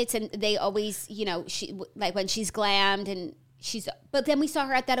carpets, and they always, she, like when she's glammed and but then we saw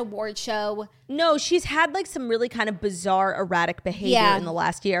her at that award show. No, she's had like some really kind of bizarre, erratic behavior in the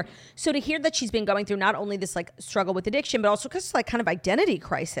last year. So to hear that she's been going through not only this like struggle with addiction, but also because like kind of identity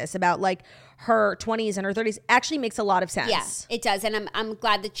crisis about like her 20s and her 30s actually makes a lot of sense. Yeah, it does. And I'm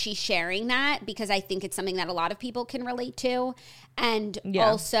glad that she's sharing that because I think it's something that a lot of people can relate to. And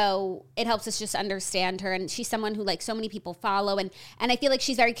also it helps us just understand her. And she's someone who like so many people follow. And I feel like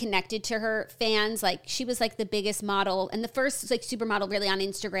she's very connected to her fans. Like she was like the biggest model and the first like supermodel really on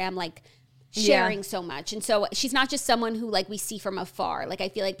Instagram, like sharing so much. And so she's not just someone who like we see from afar. Like I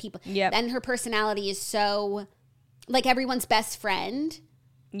feel like people, and her personality is so like everyone's best friend.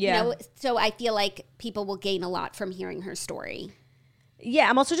 Yeah. So I feel like people will gain a lot from hearing her story. Yeah.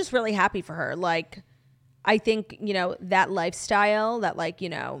 I'm also just really happy for her. Like, I think, that lifestyle, that like,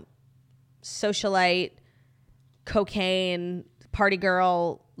 socialite, cocaine, party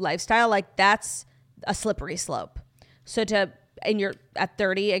girl lifestyle, like that's a slippery slope. So and you're at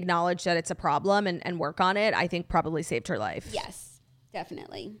 30, acknowledge that it's a problem and work on it, I think probably saved her life. Yes,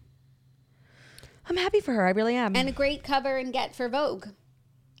 definitely. I'm happy for her. I really am. And a great cover and get for Vogue.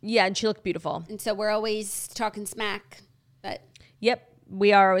 Yeah, and she looked beautiful. And so we're always talking smack, but... Yep,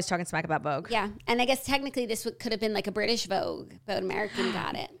 we are always talking smack about Vogue. Yeah, and I guess technically this could have been like a British Vogue, but American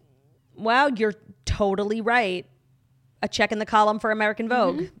got it. Wow, you're totally right. A check in the column for American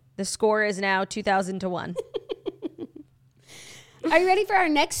Vogue. Mm-hmm. The score is now 2,000-1. Are you ready for our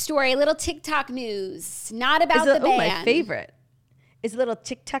next story? A little TikTok news. Not about the band. Oh, my favorite. Is a little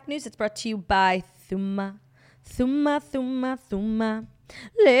TikTok news. It's brought to you by Thuma. Thuma, Thuma, Thuma.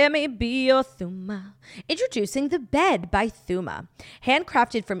 Let me be your Thuma. Introducing the bed by Thuma.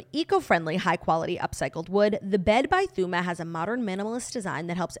 Handcrafted from eco-friendly, high-quality upcycled wood, the bed by Thuma has a modern minimalist design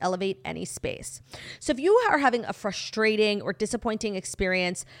that helps elevate any space. So if you are having a frustrating or disappointing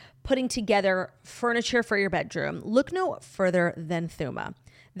experience putting together furniture for your bedroom, look no further than Thuma.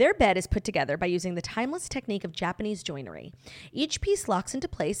 Their bed is put together by using the timeless technique of Japanese joinery. Each piece locks into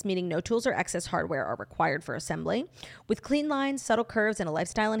place, meaning no tools or excess hardware are required for assembly. With clean lines, subtle curves, and a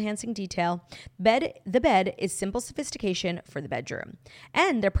lifestyle-enhancing detail, the bed is simple sophistication for the bedroom.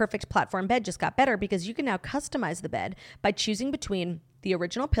 And their perfect platform bed just got better because you can now customize the bed by choosing between the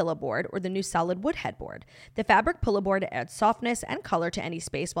original pillow board or the new solid wood headboard. The fabric pillow board adds softness and color to any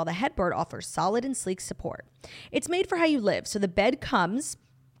space, while the headboard offers solid and sleek support. It's made for how you live, so the bed comes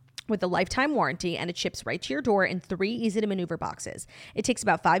with a lifetime warranty, and it ships right to your door in 3 easy-to-maneuver boxes. It takes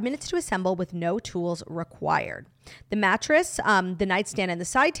about 5 minutes to assemble with no tools required. The mattress, the nightstand, and the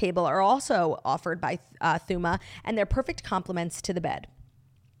side table are also offered by Thuma, and they're perfect complements to the bed.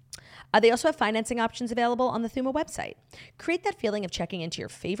 They also have financing options available on the Thuma website. Create that feeling of checking into your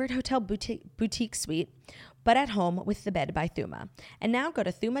favorite hotel boutique suite, but at home with the bed by Thuma. And now go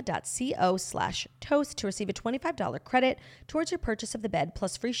to thuma.co/toast to receive a $25 credit towards your purchase of the bed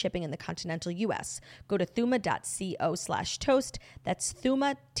plus free shipping in the continental U.S. Go to thuma.co/toast. That's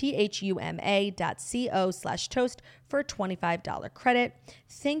Thuma, THUMA.co/toast for a $25 credit.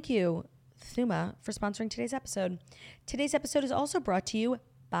 Thank you, Thuma, for sponsoring today's episode. Today's episode is also brought to you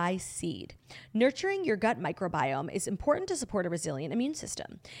by Seed. Nurturing your gut microbiome is important to support a resilient immune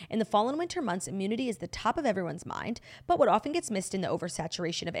system. In the fall and winter months, immunity is the top of everyone's mind, but what often gets missed in the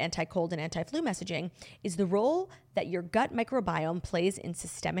oversaturation of anti-cold and anti-flu messaging is the role that your gut microbiome plays in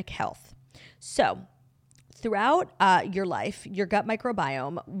systemic health. So, throughout your life, your gut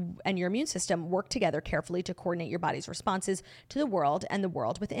microbiome and your immune system work together carefully to coordinate your body's responses to the world and the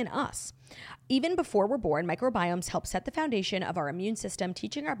world within us. Even before we're born, microbiomes help set the foundation of our immune system,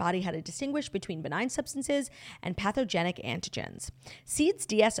 teaching our body how to distinguish between benign substances and pathogenic antigens. Seed's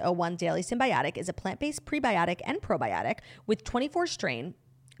DS-01 Daily Symbiotic is a plant-based prebiotic and probiotic with 24 strain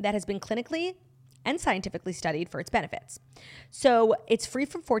that has been clinically and scientifically studied for its benefits. So it's free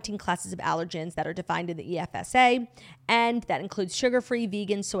from 14 classes of allergens that are defined in the EFSA, and that includes sugar-free,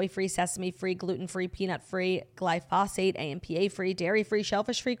 vegan, soy-free, sesame-free, gluten-free, peanut-free, glyphosate, AMPA-free, dairy-free,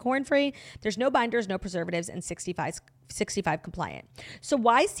 shellfish-free, corn-free. There's no binders, no preservatives, and 65 compliant. So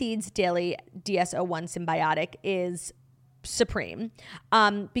why Seed's Daily DS-01 Symbiotic is supreme?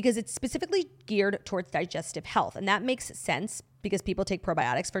 Because it's specifically geared towards digestive health, and that makes sense because people take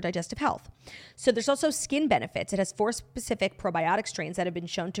probiotics for digestive health. So there's also skin benefits. It has 4 specific probiotic strains that have been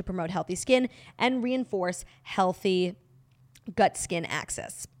shown to promote healthy skin and reinforce healthy gut-skin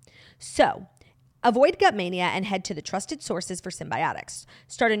axis. So avoid gut mania and head to the trusted sources for symbiotics.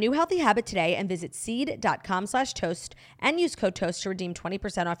 Start a new healthy habit today and visit seed.com/toast and use code TOAST to redeem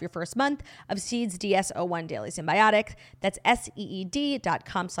 20% off your first month of Seed's DS-01 Daily Symbiotic. That's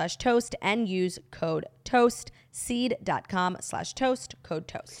SEED.com/toast and use code TOAST. Seed.com/toast, code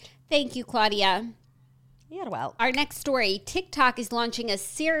TOAST. Thank you, Claudia. Yeah, well. Our next story, TikTok is launching a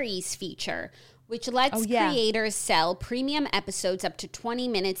series feature, which lets creators sell premium episodes up to 20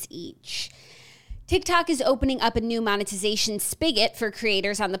 minutes each. TikTok is opening up a new monetization spigot for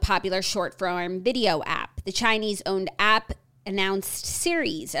creators on the popular short-form video app. The Chinese-owned app announced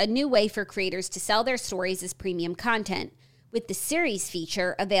Series, a new way for creators to sell their stories as premium content. With the Series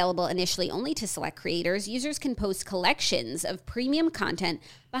feature, available initially only to select creators, users can post collections of premium content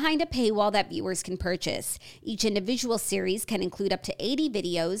behind a paywall that viewers can purchase. Each individual series can include up to 80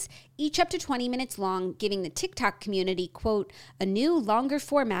 videos, each up to 20 minutes long, giving the TikTok community, quote, a new, longer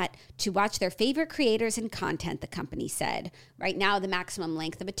format to watch their favorite creators and content, the company said. Right now, the maximum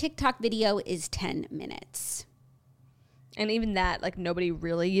length of a TikTok video is 10 minutes. And even that, like, nobody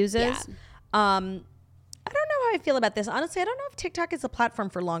really uses. Yeah. I don't know how I feel about this. Honestly, I don't know if TikTok is a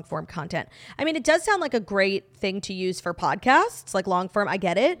platform for long form content. I mean, it does sound like a great thing to use for podcasts, like long form. I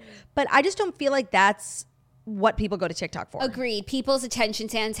get it. But I just don't feel like that's what people go to TikTok for. Agreed. People's attention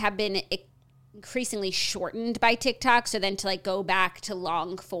spans have been increasingly shortened by TikTok. So then to like go back to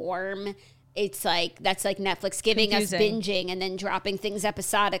long form, it's like, that's like Netflix giving us binging and then dropping things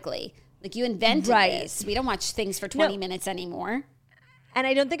episodically. Like you invented this. We don't watch things for 20 minutes anymore. And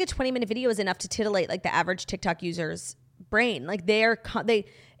I don't think a 20-minute video is enough to titillate like the average TikTok user's brain. Like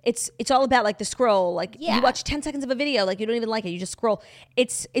it's all about like the scroll. Like you watch 10 seconds of a video, like you don't even like it. You just scroll.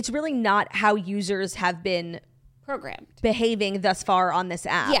 It's really not how users have been programmed behaving thus far on this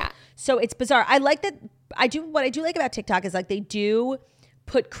app. Yeah. So it's bizarre. I like that. What I do like about TikTok is like they do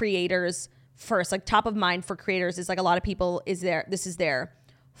put creators first. Like top of mind for creators is like a lot of people this is their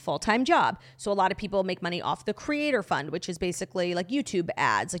full-time job. So a lot of people make money off the creator fund, which is basically like YouTube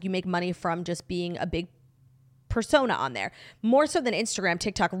ads. Like you make money from just being a big persona on there. More so than Instagram,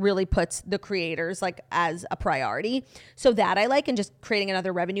 TikTok really puts the creators like as a priority. So that I like, and just creating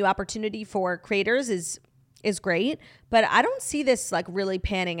another revenue opportunity for creators is is great, but I don't see this like really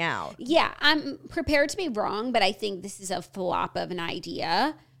panning out. Yeah, I'm prepared to be wrong, but I think this is a flop of an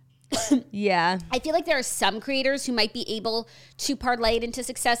idea. Yeah. I feel like there are some creators who might be able to parlay it into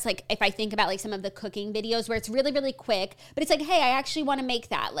success. Like if I think about like some of the cooking videos where it's really, really quick, but it's like, hey, I actually want to make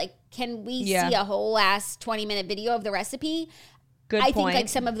that. Like, can we see a whole ass 20-minute video of the recipe? Good I point. think like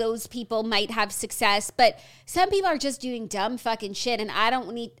some of those people might have success, but some people are just doing dumb fucking shit. And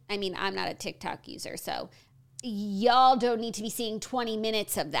I'm not a TikTok user, so y'all don't need to be seeing 20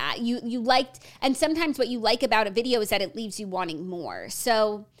 minutes of that. And sometimes what you like about a video is that it leaves you wanting more.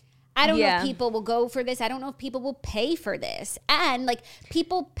 So I don't know if people will go for this. I don't know if people will pay for this. And like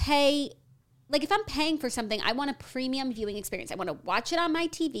people pay, like if I'm paying for something, I want a premium viewing experience. I want to watch it on my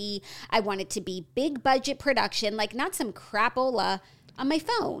TV. I want it to be big budget production, like not some crapola on my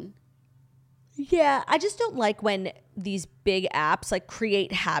phone. Yeah, I just don't like when these big apps like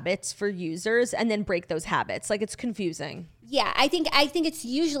create habits for users and then break those habits. Like it's confusing. Yeah, I think it's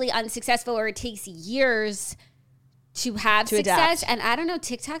usually unsuccessful or it takes years to have success. Adapt. And I don't know,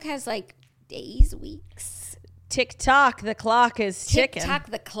 TikTok has like days, weeks. TikTok, the clock is ticking.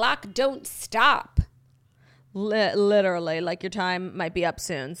 TikTok, the clock don't stop. Literally, like your time might be up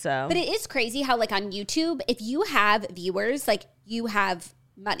soon. So, but it is crazy how like on YouTube, if you have viewers, like you have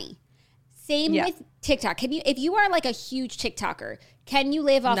money. Same with TikTok. If you are like a huge TikToker, can you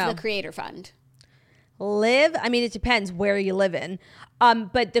live off the creator fund? Live? I mean, it depends where you live in.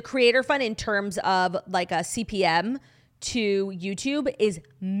 But the creator fund in terms of like a CPM to YouTube is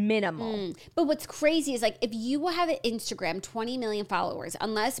minimal. But what's crazy is like if you have an Instagram, 20 million followers,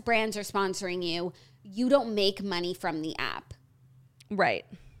 unless brands are sponsoring you, you don't make money from the app. Right.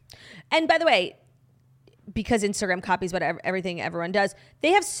 And by the way, because Instagram copies everything everyone does,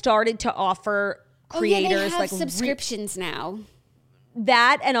 they have started to offer creators they have like subscriptions now.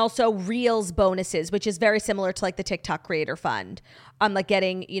 That and also Reels bonuses, which is very similar to like the TikTok Creator Fund. Like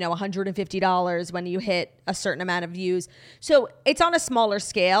getting, $150 when you hit a certain amount of views. So it's on a smaller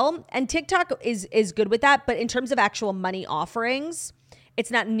scale, and TikTok is good with that. But in terms of actual money offerings, it's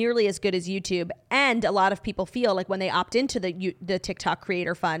not nearly as good as YouTube. And a lot of people feel like when they opt into the TikTok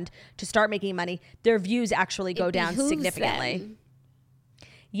Creator Fund to start making money, their views actually go down significantly. Them.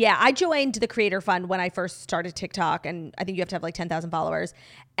 Yeah, I joined the Creator Fund when I first started TikTok, and I think you have to have like 10,000 followers.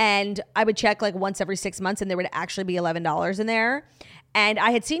 And I would check like once every 6 months, and there would actually be $11 in there. And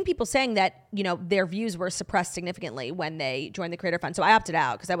I had seen people saying that, their views were suppressed significantly when they joined the Creator Fund. So I opted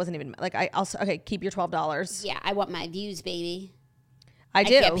out because I wasn't even like, keep your $12. Yeah, I want my views, baby. I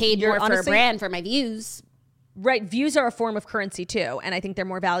do. I get paid more for a brand for my views. Right. Views are a form of currency too. And I think they're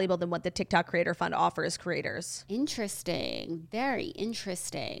more valuable than what the TikTok Creator Fund offers creators. Interesting. Very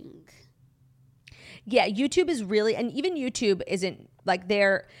interesting. Yeah, YouTube is really, and even YouTube isn't like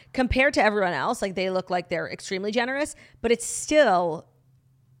they're compared to everyone else, like they look like they're extremely generous, but it's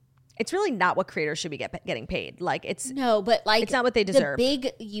really not what creators should be getting paid. Like it's not what they deserve. The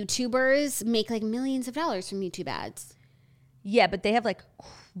big YouTubers make like millions of dollars from YouTube ads. Yeah, but they have like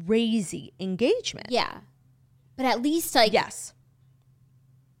crazy engagement. Yeah. But at least like yes,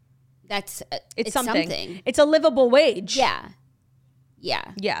 it's something. It's a livable wage. Yeah.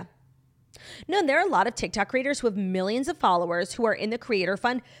 No, there are a lot of TikTok creators who have millions of followers who are in the Creator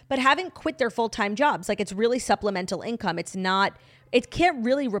Fund but haven't quit their full-time jobs. Like it's really supplemental income. It can't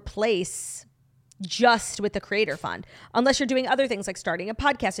really replace just with the Creator Fund unless you're doing other things like starting a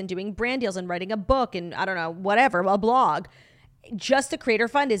podcast and doing brand deals and writing a book and I don't know, whatever, a blog. Just the Creator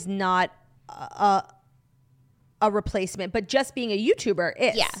Fund is not a replacement, but just being a YouTuber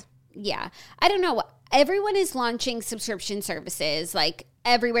is. Yeah. I don't know. Everyone is launching subscription services like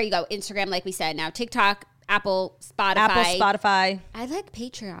everywhere you go. Instagram, like we said, now TikTok, Apple, Spotify. I like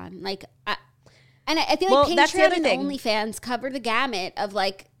Patreon. I feel like Patreon and OnlyFans cover the gamut of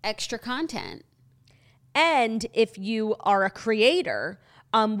like extra content. And if you are a creator,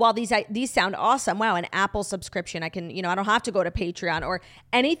 while these sound awesome, wow, an Apple subscription, I can, I don't have to go to Patreon or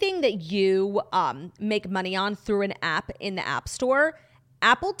anything that you make money on through an app in the App Store,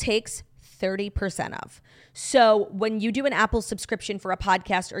 Apple takes 30% of. So when you do an Apple subscription for a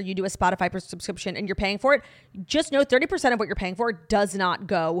podcast or you do a Spotify subscription and you're paying for it, just know 30% of what you're paying for does not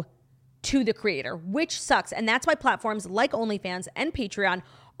go to the creator, which sucks. And that's why platforms like OnlyFans and Patreon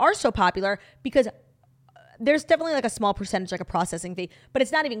are so popular, because there's definitely like a small percentage, like a processing fee, but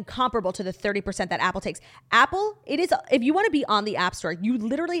it's not even comparable to the 30% that Apple takes. Apple, it is, if you want to be on the App Store, you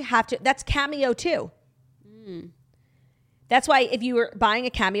literally have to, that's Cameo too. That's why if you were buying a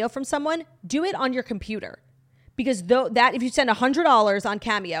Cameo from someone, do it on your computer. Because if you spend $100 on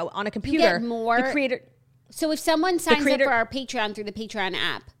Cameo on a computer, you get more. The creator. So if someone signs up for our Patreon through the Patreon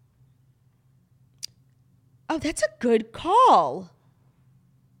app. Oh, that's a good call.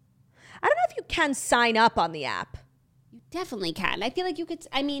 I don't know if you can sign up on the app. You definitely can. I feel like you could.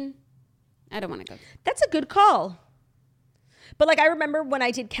 I mean, I don't want to go. That's a good call. But like I remember when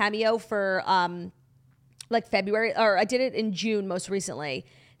I did Cameo for like February, or I did it in June most recently.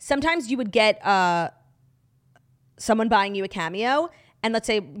 Sometimes you would get someone buying you a Cameo, and let's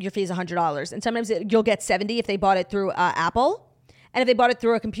say your fee is $100, and sometimes you'll get $70 if they bought it through Apple, and if they bought it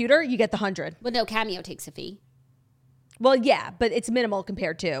through a computer, you get the $100. Well, no, Cameo takes a fee. Well, yeah, but it's minimal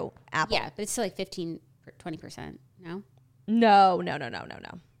compared to Apple. Yeah, but it's still like 15, 20%. No. No.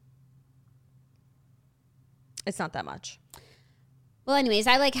 It's not that much. Well, anyways,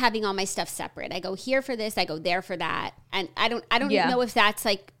 I like having all my stuff separate. I go here for this, I go there for that. And I don't know if that's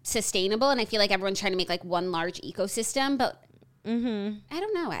like sustainable. And I feel like everyone's trying to make like one large ecosystem, but I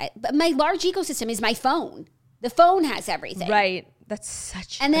don't know. But my large ecosystem is my phone. The phone has everything. Right. That's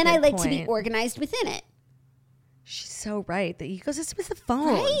such And then a I good like point. to be organized within it. She's so right. The ecosystem is the phone.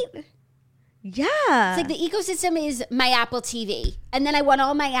 Right? Yeah. It's like the ecosystem is my Apple TV. And then I want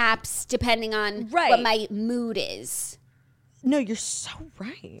all my apps depending on what my mood is. No, you're so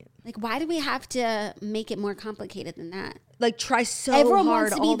right. Like, why do we have to make it more complicated than that? Like, try so Everyone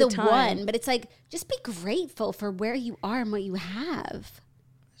hard wants to be all the time. one, but it's like, just be grateful for where you are and what you have.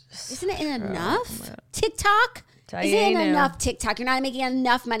 Isn't it enough? TikTok? Isn't it enough TikTok? You're not making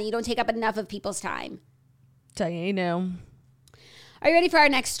enough money. You don't take up enough of people's time. Tell you know. Are you ready for our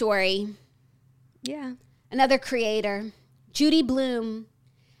next story? Yeah. Another creator, Judy Blume,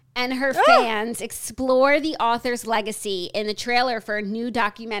 and her fans explore the author's legacy in the trailer for a new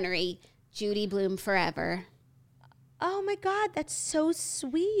documentary, Judy Blume Forever. Oh my God, that's so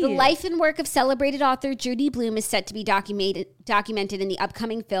sweet. The life and work of celebrated author Judy Blume is set to be documented in the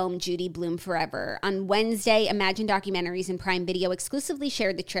upcoming film Judy Blume Forever. On Wednesday, Imagine Documentaries and Prime Video exclusively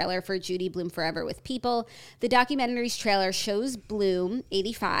shared the trailer for Judy Blume Forever with people. The documentary's trailer shows Blume,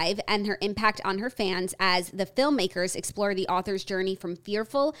 85, and her impact on her fans as the filmmakers explore the author's journey from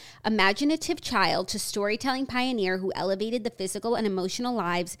fearful, imaginative child to storytelling pioneer who elevated the physical and emotional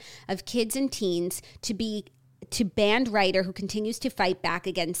lives of kids and teens to banned writer who continues to fight back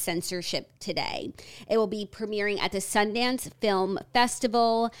against censorship today. It will be premiering at the Sundance Film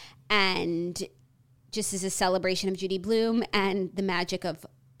Festival and just as a celebration of Judy Blume and the magic of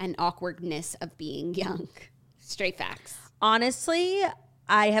and awkwardness of being young. Straight facts. Honestly,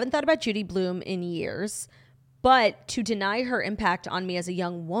 I haven't thought about Judy Blume in years, but to deny her impact on me as a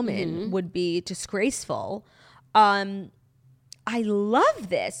young woman would be disgraceful. I love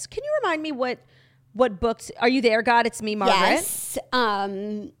this. Can you remind me what books? Are You There, God? It's Me, Margaret. Yes.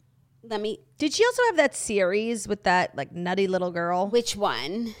 Did she also have that series with that like nutty little girl? Which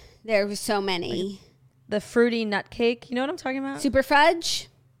one? There were so many. The fruity nut cake. You know what I'm talking about? Super Fudge?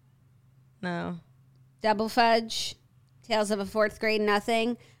 No. Double Fudge? Tales of a Fourth Grade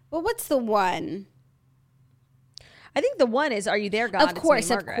Nothing? Well, what's the one? I think the one is Are You There, God? Of course, It's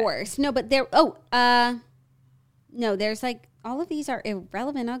Me, Margaret. of course. No, but no, there's like, all of these are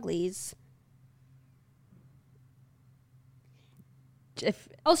irrelevant uglies.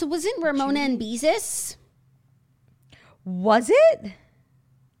 So wasn't Ramona and Beezus? Was it?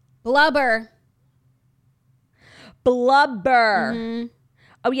 Blubber. Oh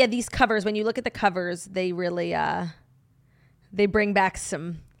yeah, these covers, when you look at the covers, they really they bring back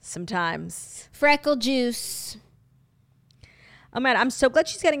sometimes. Freckle Juice. Oh man, I'm so glad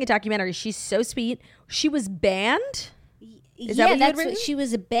she's getting a documentary. She's so sweet. She was banned? Is that what you had written? She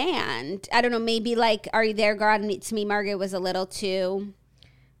was banned. I don't know, maybe like Are You There, God? It's Me, Margaret was a little too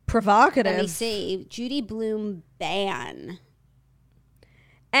provocative. Let me see. Judy Blume ban.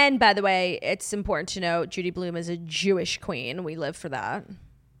 And by the way, it's important to note Judy Blume is a Jewish queen. We live for that.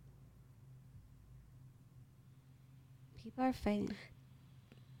 People are fighting.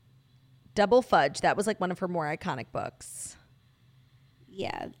 Double Fudge. That was like one of her more iconic books.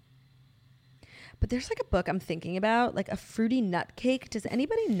 Yeah. But there's like a book I'm thinking about, like a fruity nut cake. Does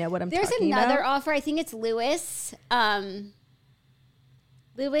anybody know what I'm talking about? There's another author. I think it's Louis.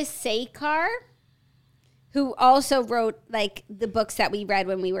 Louis Sekar, who also wrote like the books that we read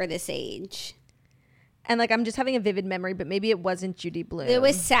when we were this age. And like I'm just having a vivid memory, but maybe it wasn't Judy Blume.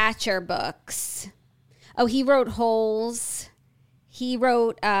 Louis Satcher books. Oh, he wrote Holes. He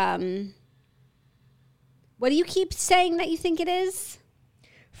wrote what do you keep saying that you think it is?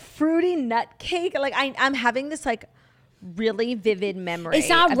 Fruity nut cake. Like I'm having this like really vivid memory. It's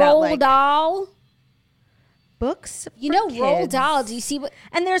not about, Roald Dahl. Books. You know kids. Roald Dahl. Do you see what?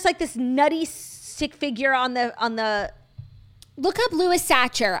 And there's like this nutty stick figure on the. Look up Louis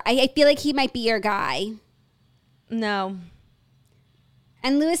Satcher. I feel like he might be your guy. No.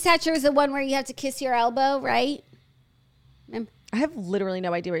 And Louis Thatcher is the one where you have to kiss your elbow, right? I have literally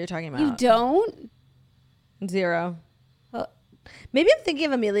no idea what you're talking about. You don't? Zero. Well, maybe I'm thinking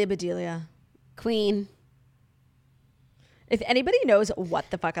of Amelia Bedelia. Queen. If anybody knows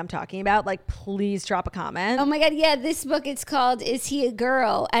what the fuck I'm talking about, like, please drop a comment. Oh my God, yeah, this book, it's called Is He a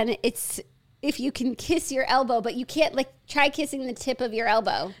Girl? And it's if you can kiss your elbow, but you can't, like, try kissing the tip of your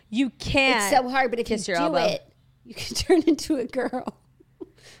elbow. You can't. It's so hard, but if you do it, you can turn into a girl.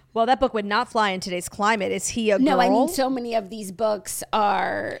 Well, that book would not fly in today's climate. Is he a girl? No, I mean, so many of these books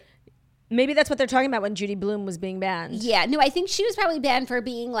are... Maybe that's what they're talking about when Judy Blume was being banned. Yeah, no, I think she was probably banned for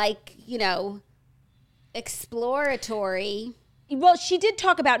being, like, you know, exploratory. Well, she did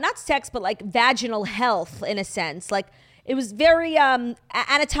talk about not sex, but like vaginal health in a sense. Like it was very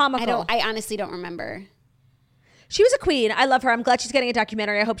anatomical. I honestly don't remember. She was a queen. I love her. I'm glad she's getting a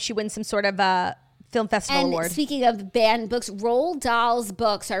documentary. I hope she wins some sort of film festival award. And speaking of banned books, Roald Dahl's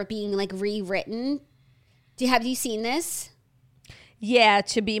books are being like rewritten. Have you seen this? Yeah,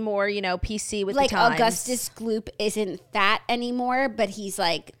 to be more, you know, PC with like the times. Augustus Gloop isn't fat anymore, but he's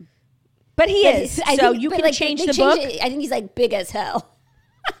like... But he is. So you can change the book. I think he's like big as hell.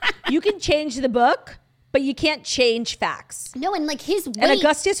 You can change the book, but you can't change facts. No, and like his weight and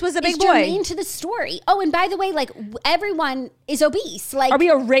Augustus was a big boy. Germane to the story. Oh, and by the way, like everyone is obese. Like, are we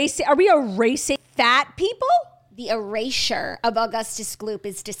erasing fat people? The erasure of Augustus Gloop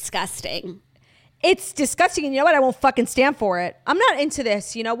is disgusting. It's disgusting, and you know what? I won't fucking stand for it. I'm not into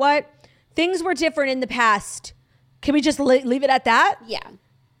this. You know what? Things were different in the past. Can we just leave it at that? Yeah.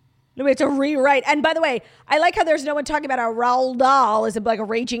 No, we have to rewrite. And by the way, I like how there's no one talking about how Roald Dahl is like a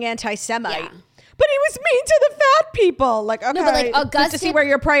raging anti-Semite. Yeah. But he was mean to the fat people. Like, okay, no, but like Augustus, good to see where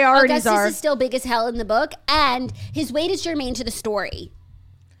your priorities are. Augustus is still big as hell in the book, and his weight is germane to the story.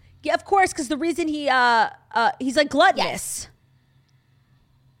 Yeah, of course, because the reason he's like gluttonous. Yes.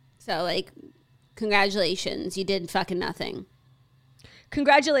 So like, congratulations, you did fucking nothing.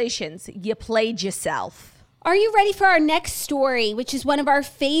 Congratulations, you played yourself. Are you ready for our next story, which is one of our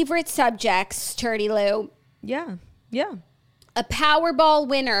favorite subjects, Turdy Lou? Yeah. A Powerball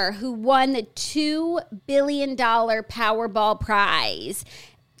winner who won the $2 billion Powerball prize.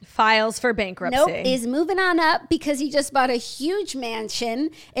 Files for bankruptcy. Nope, is moving on up because he just bought a huge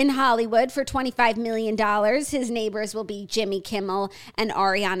mansion in Hollywood for $25 million. His neighbors will be Jimmy Kimmel and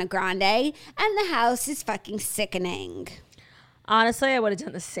Ariana Grande. And the house is fucking sickening. Honestly, I would have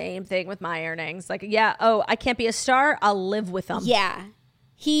done the same thing with my earnings. Like, yeah, oh, I can't be a star. I'll live with them. Yeah.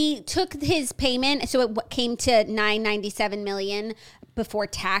 He took his payment, so it came to $997 million before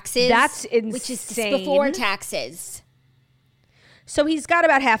taxes. That's insane. Which is before taxes. So he's got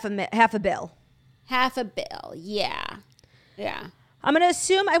about half a bill. Half a bill, yeah. I'm going to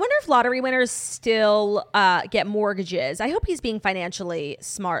assume, I wonder if lottery winners still get mortgages. I hope he's being financially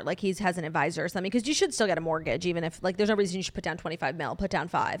smart, like he has an advisor or something, because you should still get a mortgage, even if, like, there's no reason you should put down 25 mil, put down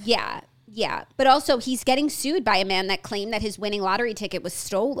 5. Yeah. But also, he's getting sued by a man that claimed that his winning lottery ticket was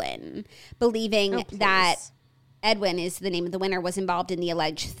stolen, believing that Edwin is the name of the winner, was involved in the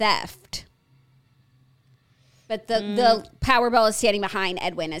alleged theft. But the Powerball is standing behind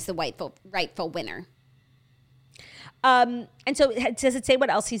Edwin as the rightful winner. And so does it say what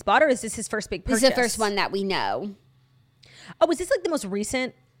else he's bought, or is this his first big purchase? This is the first one that we know. Oh, is this like the most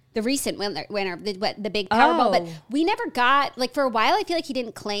recent? The recent winner, the big Powerball. But we never got, like, for a while, I feel like he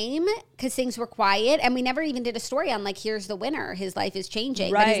didn't claim because things were quiet. And we never even did a story on, like, here's the winner. His life is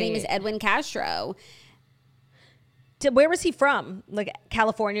changing. Right. But his name is Edwin Castro. Where was he from? Like,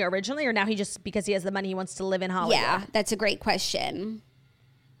 California originally? Or now he just, because he has the money, he wants to live in Hollywood? Yeah, that's a great question.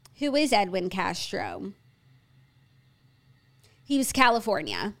 Who is Edwin Castro? He was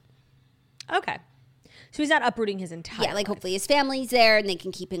California. Okay. So he's not uprooting his entire like, life. hopefully his family's there and they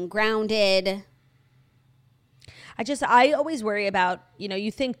can keep him grounded. I always worry about,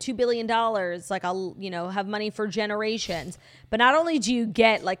 you think $2 billion, like, I'll, have money for generations. But not only do you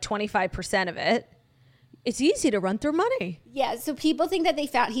get like 25% of it, it's easy to run through money. Yeah, so people think that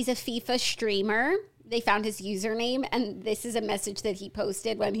he's a FIFA streamer. They found his username, and this is a message that he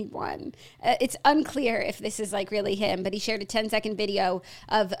posted when he won. It's unclear if this is like really him, but he shared a 10-second video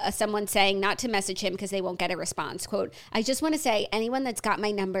of someone saying not to message him because they won't get a response. Quote, "I just want to say, anyone that's got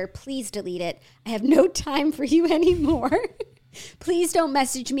my number, please delete it. I have no time for you anymore. Please don't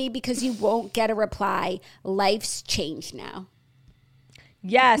message me because you won't get a reply. Life's changed now."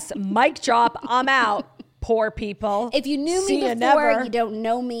 Yes, mic drop, I'm out. Poor people. If you knew me before, you don't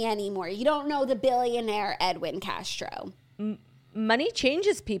know me anymore. You don't know the billionaire Edwin Castro. Money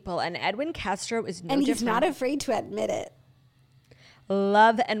changes people, and Edwin Castro is no different. And he's not afraid to admit it.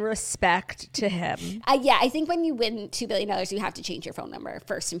 Love and respect to him. Yeah, I think when you win $2 billion, you have to change your phone number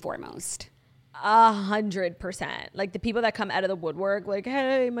first and foremost. 100%. Like the people that come out of the woodwork, like,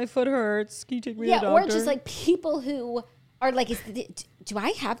 hey, my foot hurts. Can you take me to the doctor? Or just like people who are like, do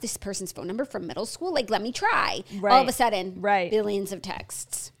I have this person's phone number from middle school? Like, let me try. Right. All of a sudden, right. Billions of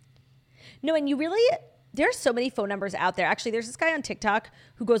texts. No, and you really, there's so many phone numbers out there. Actually, there's this guy on TikTok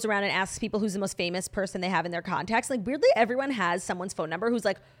who goes around and asks people who's the most famous person they have in their contacts. Like weirdly, everyone has someone's phone number who's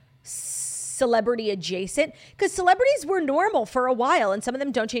like celebrity adjacent, because celebrities were normal for a while and some of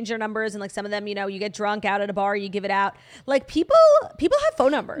them don't change their numbers, and like some of them, you know, you get drunk out at a bar, you give it out. Like people have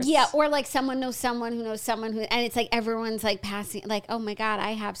phone numbers. Yeah, or like someone knows someone who knows someone who, and it's like everyone's like passing, like, oh my God,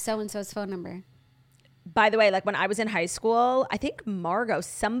 I have so-and-so's phone number. By the way, like when I was in high school, I think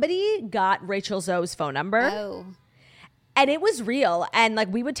somebody got Rachel Zoe's phone number. Oh. And it was real. And like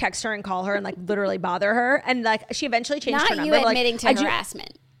we would text her and call her and like literally bother her. And like she eventually changed her number. Not you admitting to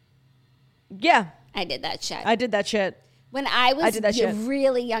harassment. Yeah. I did that shit. I did that shit. When I was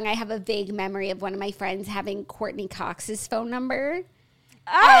really young, I have a vague memory of one of my friends having Courtney Cox's phone number.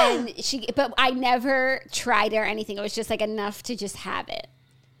 And but I never tried it or anything. It was just like enough to just have it.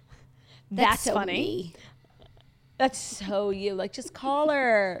 That's so funny. Me. That's so you. Like, just call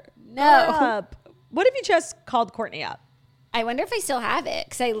her. No. Up. What if you just called Courtney up? I wonder if I still have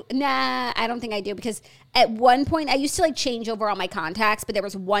it. I don't think I do. Because at one point, I used to like change over all my contacts. But there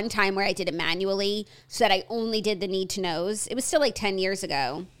was one time where I did it manually so that I only did the need to knows. It was still like 10 years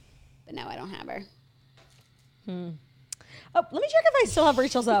ago. But no, I don't have her. Oh, let me check if I still have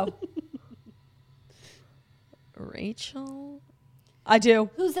Rachel Zoe. Rachel? I do.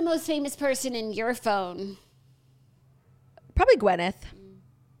 Who's the most famous person in your phone? Probably Gwyneth.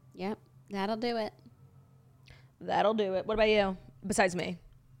 Yep, that'll do it. That'll do it. What about you? Besides me?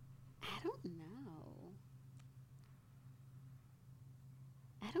 I don't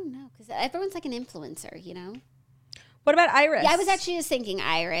know. Because everyone's like an influencer, you know? What about Iris? Yeah, I was actually just thinking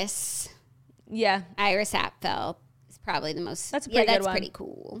Iris. Yeah. Iris Apfel is probably the most. That's a pretty good one. That's pretty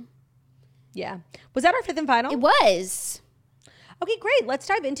cool. Yeah. Was that our fifth and final? It was. Okay, great. Let's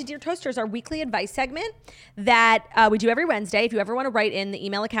dive into Dear Toasters, our weekly advice segment that we do every Wednesday. If you ever want to write in, the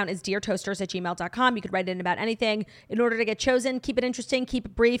email account is deartoasters@gmail.com. You could write in about anything in order to get chosen. Keep it interesting, keep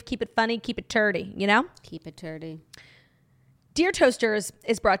it brief, keep it funny, keep it turdy, you know? Keep it turdy. Dear Toasters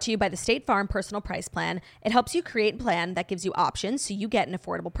is brought to you by the State Farm Personal Price Plan. It helps you create a plan that gives you options so you get an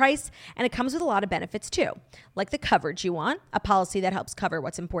affordable price, and it comes with a lot of benefits too, like the coverage you want, a policy that helps cover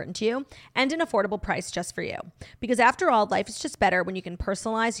what's important to you, and an affordable price just for you. Because after all, life is just better when you can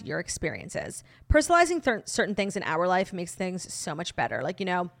personalize your experiences. Personalizing certain things in our life makes things so much better. Like, you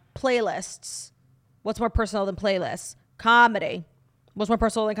know, playlists. What's more personal than playlists? Comedy. What's more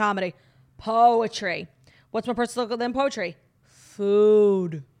personal than comedy? Poetry. What's more personal than poetry?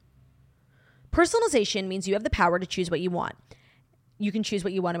 Food. Personalization means you have the power to choose what you want. You can choose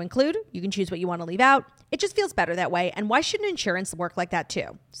what you want to include. You can choose what you want to leave out. It just feels better that way. And why shouldn't insurance work like that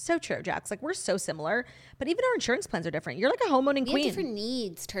too? So true, Jax. Like, we're so similar, but even our insurance plans are different. You're like a homeowning queen. We have different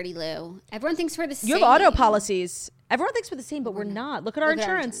needs, Turdy Lou. Everyone thinks we're the same. You have auto policies. Everyone thinks we're the same, but we're not. Look at our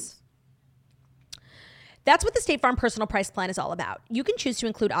insurance. That's what the State Farm Personal Price Plan is all about. You can choose to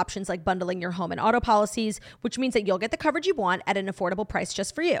include options like bundling your home and auto policies, which means that you'll get the coverage you want at an affordable price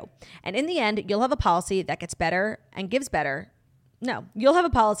just for you. And in the end, you'll have a policy that gets better and gives better. No, you'll have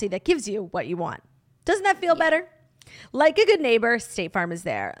a policy that gives you what you want. Doesn't that feel better? Like a good neighbor, State Farm is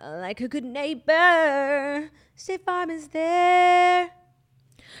there. Like a good neighbor, State Farm is there.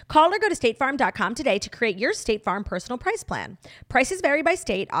 Call or go to statefarm.com today to create your State Farm personal price plan. Prices vary by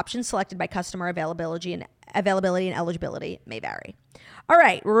state. Options selected by customer availability and eligibility may vary. All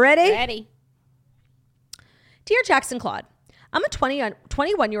right, ready? Ready. Dear Jackson Claude, I'm a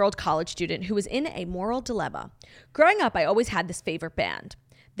 21-year-old college student who was in a moral dilemma. Growing up, I always had this favorite band.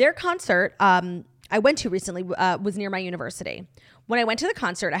 Their concert I went to recently was near my university. When I went to the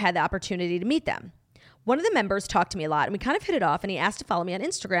concert, I had the opportunity to meet them. One of the members talked to me a lot, and we kind of hit it off, and he asked to follow me on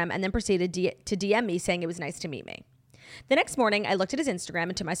Instagram and then proceeded to DM me saying it was nice to meet me. The next morning, I looked at his Instagram,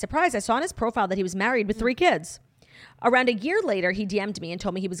 and to my surprise, I saw on his profile that he was married with 3 kids. Around a year later, he DM'd me and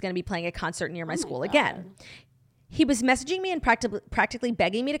told me he was going to be playing a concert near my school again. He was messaging me and practically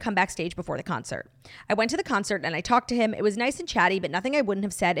begging me to come backstage before the concert. I went to the concert and I talked to him. It was nice and chatty, but nothing I wouldn't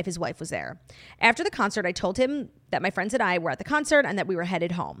have said if his wife was there. After the concert, I told him that my friends and I were at the concert and that we were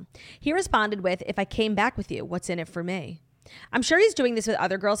headed home. He responded with, "If I came back with you, what's in it for me?" I'm sure he's doing this with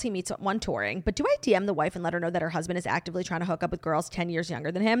other girls he meets when touring, but do I DM the wife and let her know that her husband is actively trying to hook up with girls 10 years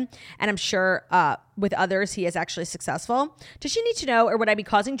younger than him? And I'm sure with others he is actually successful. Does she need to know, or would I be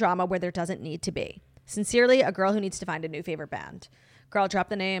causing drama where there doesn't need to be? Sincerely, a girl who needs to find a new favorite band. Girl, drop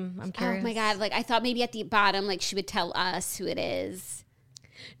the name. I'm curious. Oh my God. Like, I thought maybe at the bottom, like, she would tell us who it is.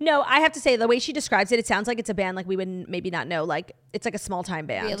 No, I have to say, the way she describes it, it sounds like it's a band like we would maybe not know. Like, it's like a small time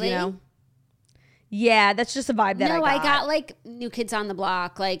band, Really? you know? Yeah, that's just a vibe that I got. No, I got like New Kids on the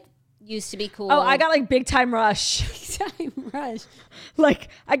Block, like used to be cool. Oh, I got like Big Time Rush. Big Time Rush. Like,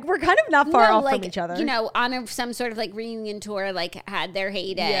 we're kind of not far off like, from each other. You know, on some sort of like reunion tour, like had their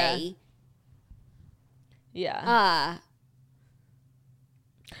heyday. Yeah.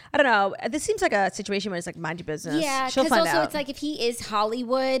 I don't know. This seems like a situation where it's like mind your business. Yeah, she'll because find also out. it's like if he is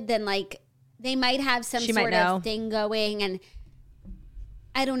Hollywood, then like they might have some sort of thing going, and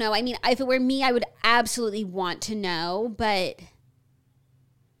I don't know. I mean, if it were me, I would absolutely want to know, but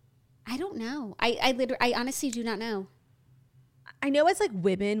I don't know. I honestly do not know. I know as like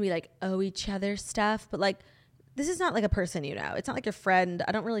women, we like owe each other stuff, but like this is not like a person, you know. It's not like your friend.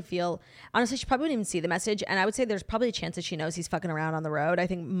 I don't really feel, honestly, she probably wouldn't even see the message. And I would say there's probably a chance that she knows he's fucking around on the road. I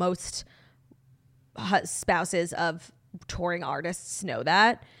think most spouses of touring artists know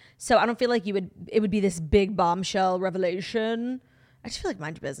that. So I don't feel like it would be this big bombshell revelation. I just feel like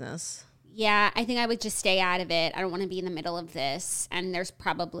mind your business. Yeah, I think I would just stay out of it. I don't want to be in the middle of this. And there's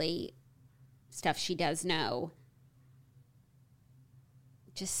probably stuff she does know.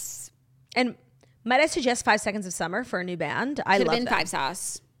 And might I suggest 5 Seconds of Summer for a new band? I love them. Could have been Five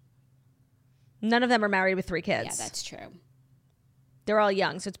Sauce. None of them are married with 3 kids. Yeah, that's true. They're all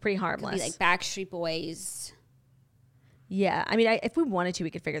young, so it's pretty harmless. Could be like Backstreet Boys. Yeah, I mean, if we wanted to, we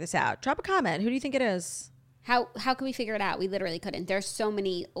could figure this out. Drop a comment. Who do you think it is? How can we figure it out? We literally couldn't. There's so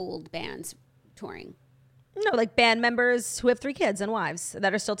many old bands touring. No, like band members who have 3 kids and wives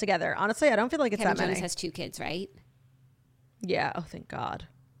that are still together. Honestly, I don't feel like it's Kevin that many. Jonas has 2 kids, right? Yeah. Oh, thank God.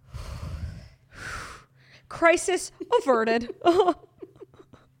 Crisis averted. I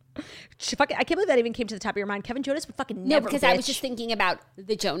can't believe that even came to the top of your mind. Kevin Jonas would fucking never. No, because bitch. I was just thinking about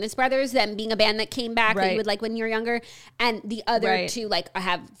the Jonas Brothers, them being a band that came back that you would like when you're younger, and the other two, like, I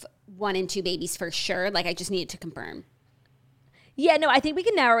have 1 and 2 babies for sure. Like, I just needed to confirm. Yeah, no, I think we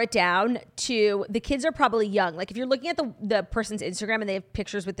can narrow it down to the kids are probably young. Like, if you're looking at the person's Instagram and they have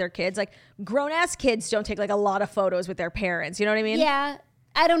pictures with their kids, like, grown-ass kids don't take, like, a lot of photos with their parents. You know what I mean? Yeah.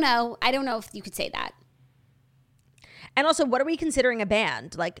 I don't know. I don't know if you could say that. And also, what are we considering a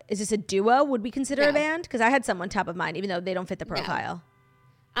band? Like, is this a duo? Would we consider a band? Because I had someone top of mind, even though they don't fit the profile.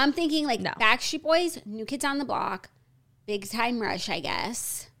 No. I'm thinking, like, Backstreet Boys, New Kids on the Block, Big Time Rush, I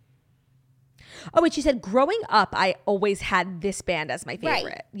guess. Oh, wait, she said, growing up, I always had this band as my favorite.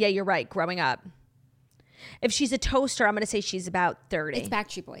 Right. Yeah, you're right. Growing up. If she's a toaster, I'm going to say she's about 30. It's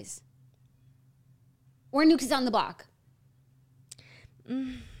Backstreet Boys. Or New Kids on the Block.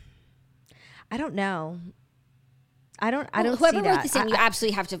 I don't know. I don't Whoever see that. wrote this in, you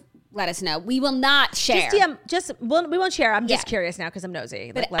absolutely have to let us know. We will not share. We won't share. I'm just curious now because I'm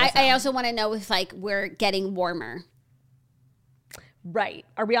nosy. But like, I also want to know if, like, we're getting warmer. Right.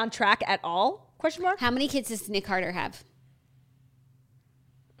 Are we on track at all? Question mark? How many kids does Nick Carter have?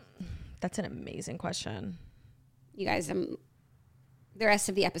 That's an amazing question. You guys, the rest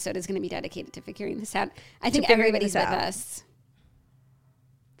of the episode is going to be dedicated to figuring this out. I think everybody's with us.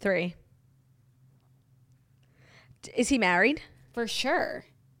 3. Is he married? For sure.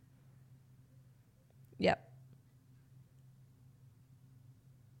 Yep.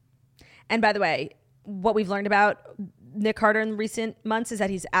 And by the way, what we've learned about Nick Carter in recent months is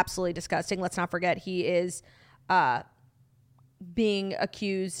that he's absolutely disgusting. Let's not forget he is being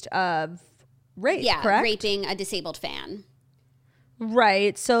accused of rape, correct? Raping a disabled fan.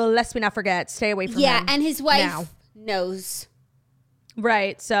 Right. So lest we not forget, stay away from him. Yeah, and his wife knows.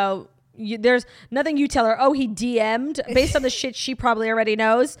 Right. So there's nothing you tell her, oh, he DM'd. Based on the shit she probably already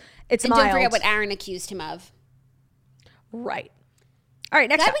knows, it's mild. And don't forget what Aaron accused him of. Right. All right,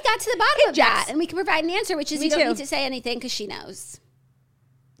 next Glad up. we got to the bottom of that, and we can provide an answer, which is you don't need to say anything because she knows.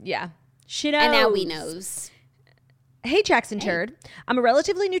 Yeah. She knows. And now we knows. Hey, Jackson Turd. I'm a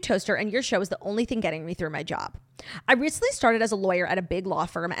relatively new toaster, and your show is the only thing getting me through my job. I recently started as a lawyer at a big law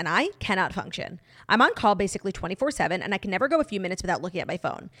firm, and I cannot function. I'm on call basically 24/7, and I can never go a few minutes without looking at my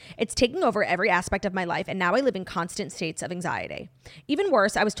phone. It's taking over every aspect of my life, and now I live in constant states of anxiety. Even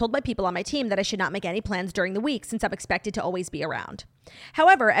worse, I was told by people on my team that I should not make any plans during the week since I'm expected to always be around.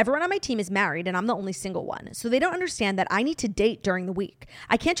 However, everyone on my team is married, and I'm the only single one, so they don't understand that I need to date during the week.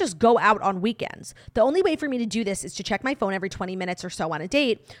 I can't just go out on weekends. The only way for me to do this is to check my phone every 20 minutes or so on a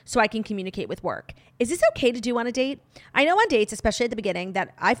date so I can communicate with work. Is this okay to do on a date? I know on dates, especially at the beginning,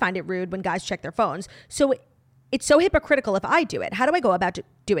 that I find it rude when guys check their phones, so it's so hypocritical if I do it. How do I go about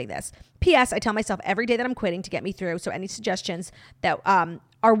doing this? P.S. I tell myself every day that I'm quitting to get me through, so any suggestions that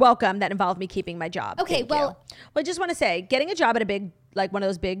are welcome that involve me keeping my job. Okay, Thank you. I just want to say, getting a job at a big like one of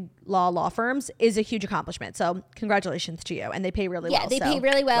those big law firms is a huge accomplishment. So congratulations to you. And they pay really well. Yeah, they pay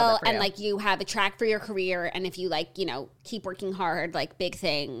really well. And you. like you have a track for your career. And if you like, you know, keep working hard, like big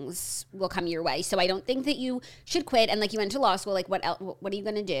things will come your way. So I don't think that you should quit. And like you went to law school, like what are you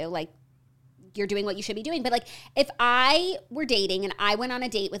going to do? Like you're doing what you should be doing. But like if I were dating and I went on a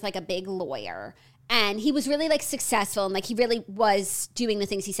date with like a big lawyer and he was really like successful and like he really was doing the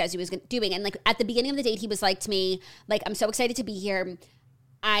things he says he was doing. And like at the beginning of the date, he was like to me, like, I'm so excited to be here.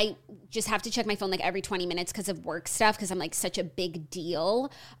 I just have to check my phone like every 20 minutes because of work stuff because I'm like such a big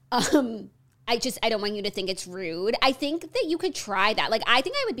deal. I don't want you to think it's rude. I think that you could try that. Like, I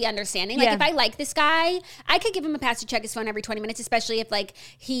think I would be understanding. Like, if I like this guy, I could give him a pass to check his phone every 20 minutes, especially if like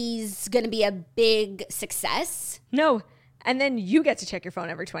he's going to be a big success. No. And then you get to check your phone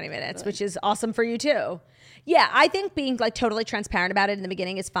every 20 minutes, which is awesome for you too. Yeah, I think being like totally transparent about it in the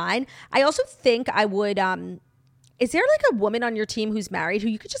beginning is fine. I also think I would, is there like a woman on your team who's married who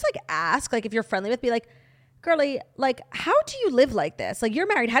you could just like ask, like if you're friendly with, be like, girly, like how do you live like this? Like you're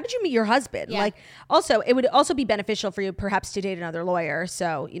married. How did you meet your husband? Yeah. Like also, it would also be beneficial for you perhaps to date another lawyer.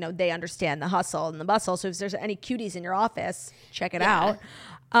 So, you know, they understand the hustle and the bustle. So if there's any cuties in your office, check it out.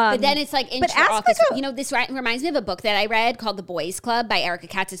 But then it's like in your office. Like you know, this reminds me of a book that I read called The Boys Club by Erica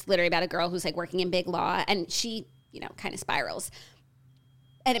Katz. It's literally about a girl who's like working in big law and she, you know, kind of spirals.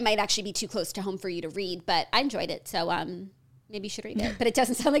 And it might actually be too close to home for you to read, but I enjoyed it. So maybe you should read it. But it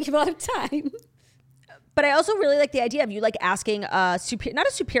doesn't sound like you have a lot of time. But I also really like the idea of you like asking not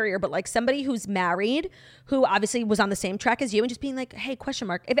a superior, but like somebody who's married, who obviously was on the same track as you and just being like, hey, question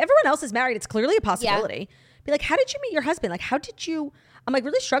mark. If everyone else is married, it's clearly a possibility. Yeah. Be like, how did you meet your husband? Like, how did you... I'm like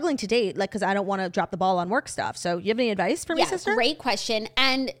really struggling to date, like, because I don't want to drop the ball on work stuff. So you have any advice for me, sister? Great question.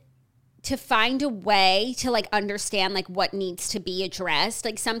 And to find a way to like understand like what needs to be addressed.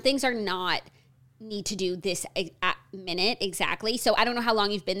 Like some things are not need to do this minute exactly. So I don't know how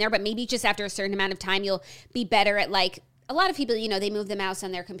long you've been there, but maybe just after a certain amount of time, you'll be better at like a lot of people, you know, they move the mouse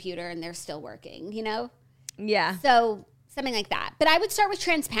on their computer and they're still working, you know? Yeah. So something like that. But I would start with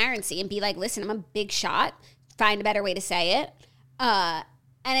transparency and be like, listen, I'm a big shot. Find a better way to say it.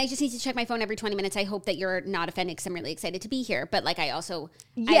 And I just need to check my phone every 20 minutes. I hope that you're not offended because I'm really excited to be here. But like I also,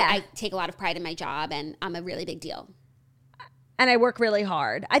 I take a lot of pride in my job and I'm a really big deal. And I work really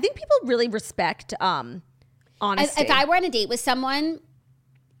hard. I think people really respect honesty. If I were on a date with someone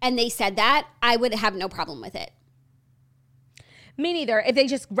and they said that, I would have no problem with it. Me neither. If they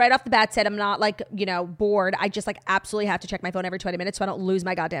just right off the bat said, I'm not like, you know, bored. I just like absolutely have to check my phone every 20 minutes so I don't lose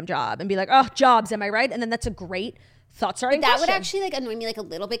my goddamn job and be like, oh, jobs, am I right? And then that's a great thought starting that question. Would actually like annoy me like a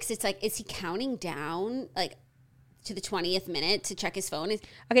little bit because it's like, is he counting down like to the 20th minute to check his phone?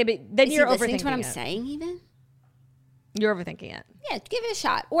 Okay, but then you're listening overthinking to what I'm it. saying even? You're overthinking it. Yeah, give it a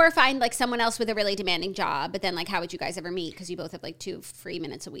shot. Or find like someone else with a really demanding job, but then like how would you guys ever meet? Because you both have like 2 free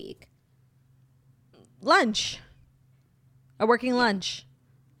minutes a week. Lunch. A working lunch.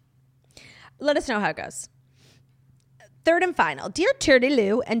 Let us know how it goes. Third and final. Dear Turdy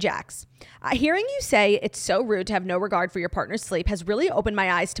Lou and Jax, hearing you say it's so rude to have no regard for your partner's sleep has really opened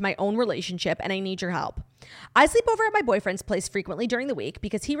my eyes to my own relationship, and I need your help. I sleep over at my boyfriend's place frequently during the week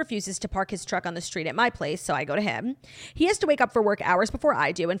because he refuses to park his truck on the street at my place, so I go to him. He has to wake up for work hours before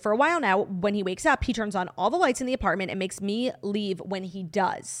I do, and for a while now, when he wakes up, he turns on all the lights in the apartment and makes me leave when he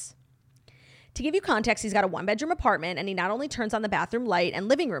does. To give you context, he's got a 1-bedroom apartment, and he not only turns on the bathroom light and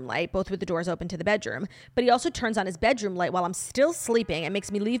living room light, both with the doors open to the bedroom, but he also turns on his bedroom light while I'm still sleeping and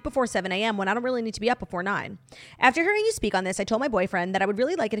makes me leave before 7 a.m. when I don't really need to be up before 9. After hearing you speak on this, I told my boyfriend that I would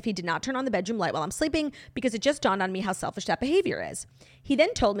really like it if he did not turn on the bedroom light while I'm sleeping because it just dawned on me how selfish that behavior is. He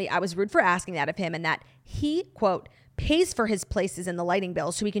then told me I was rude for asking that of him and that he, quote, pays for his places in the lighting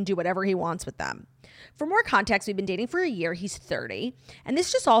bill so he can do whatever he wants with them. For more context, we've been dating for a year. He's 30. And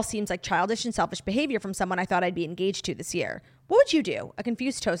this just all seems like childish and selfish behavior from someone I thought I'd be engaged to this year. What would you do? A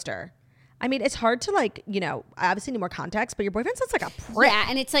confused toaster. I mean, it's hard to like, you know, I obviously need more context, but your boyfriend sounds like a prick. Yeah,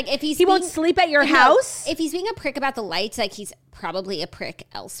 and it's like if he won't sleep at your house. If he's being a prick about the lights, like he's probably a prick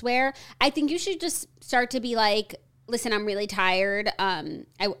elsewhere. I think you should just start to be like, listen, I'm really tired.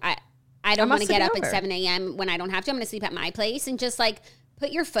 I don't want to get up at 7 a.m. when I don't have to. I'm going to sleep at my place and just like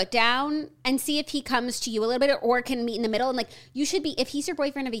put your foot down and see if he comes to you a little bit or can meet in the middle. And like you should be, if he's your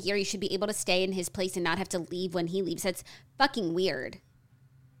boyfriend of a year, you should be able to stay in his place and not have to leave when he leaves. That's fucking weird.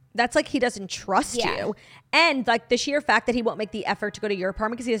 That's like he doesn't trust you. And like the sheer fact that he won't make the effort to go to your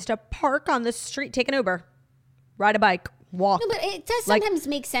apartment because he has to park on the street, take an Uber, ride a bike, walk. No, but it does sometimes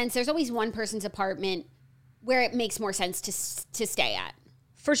make sense. There's always one person's apartment where it makes more sense to stay at.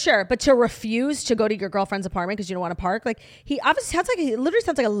 For sure. But to refuse to go to your girlfriend's apartment because you don't want to park, like he obviously he literally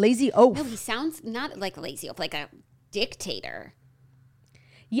sounds like a lazy oaf. No, he sounds not like a lazy oaf, like a dictator.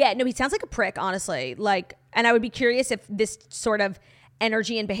 Yeah, no, he sounds like a prick, honestly. Like, and I would be curious if this sort of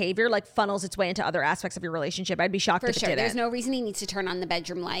energy and behavior like funnels its way into other aspects of your relationship. I'd be shocked if it didn't. There's no reason he needs to turn on the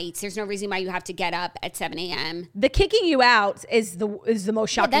bedroom lights. There's no reason why you have to get up at 7 a.m. The kicking you out is the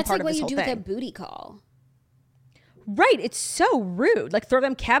most shocking part of this whole thing. That's like what you do with a booty call. Right. It's so rude. Like, throw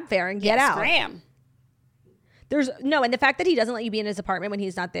them cab fare and get out. Scram. And the fact that he doesn't let you be in his apartment when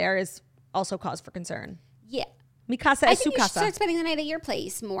he's not there is also cause for concern. Yeah. Mi casa I es su think you should casa. start spending the night at your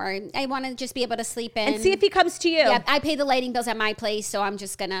place more. I want to just be able to sleep in. And see if he comes to you. Yeah, I pay the lighting bills at my place, so I'm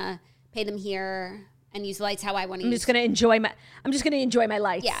just gonna pay them here and use the lights how I want to use. I'm just gonna enjoy my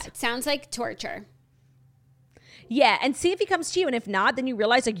lights. Yeah, it sounds like torture. Yeah, and see if he comes to you, and if not, then you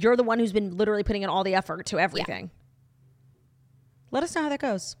realize like you're the one who's been literally putting in all the effort to everything. Yeah. Let us know how that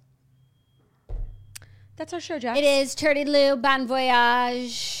goes. That's our show, Jack. It is. Tourty-loo, bon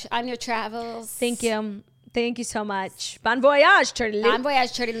voyage on your travels. Thank you. Thank you so much. Bon voyage, Tourty-loo. Bon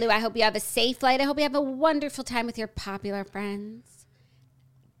voyage, Tourty-loo. I hope you have a safe flight. I hope you have a wonderful time with your popular friends.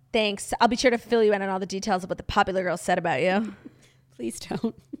 Thanks. I'll be sure to fill you in on all the details of what the popular girl said about you. Please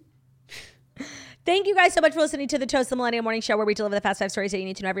don't. Thank you guys so much for listening to the Toast the Millennial Morning Show, where we deliver the fast 5 stories that you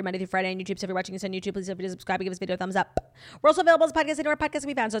need to know every Monday through Friday on YouTube. So if you're watching us on YouTube, please don't forget to subscribe and give this video a thumbs up. We're also available as podcasts anywhere podcasts can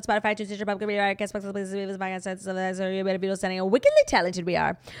be found. So it's Spotify, iTunes, Stitcher, Public Radio, Podcast, places leave us podcasts, so that's a better video sending how wickedly talented we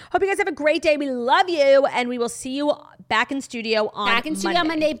are. Hope you guys have a great day. We love you, and we will see you back in studio on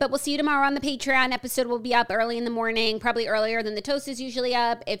Monday. But we'll see you tomorrow on the Patreon. Episode will be up early in the morning, probably earlier than the Toast is usually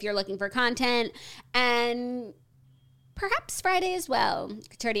up if you're looking for content, and perhaps Friday as well.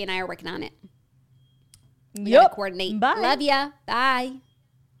 Tourty and I are working on it. We gotta coordinate. Bye. Love ya. Bye.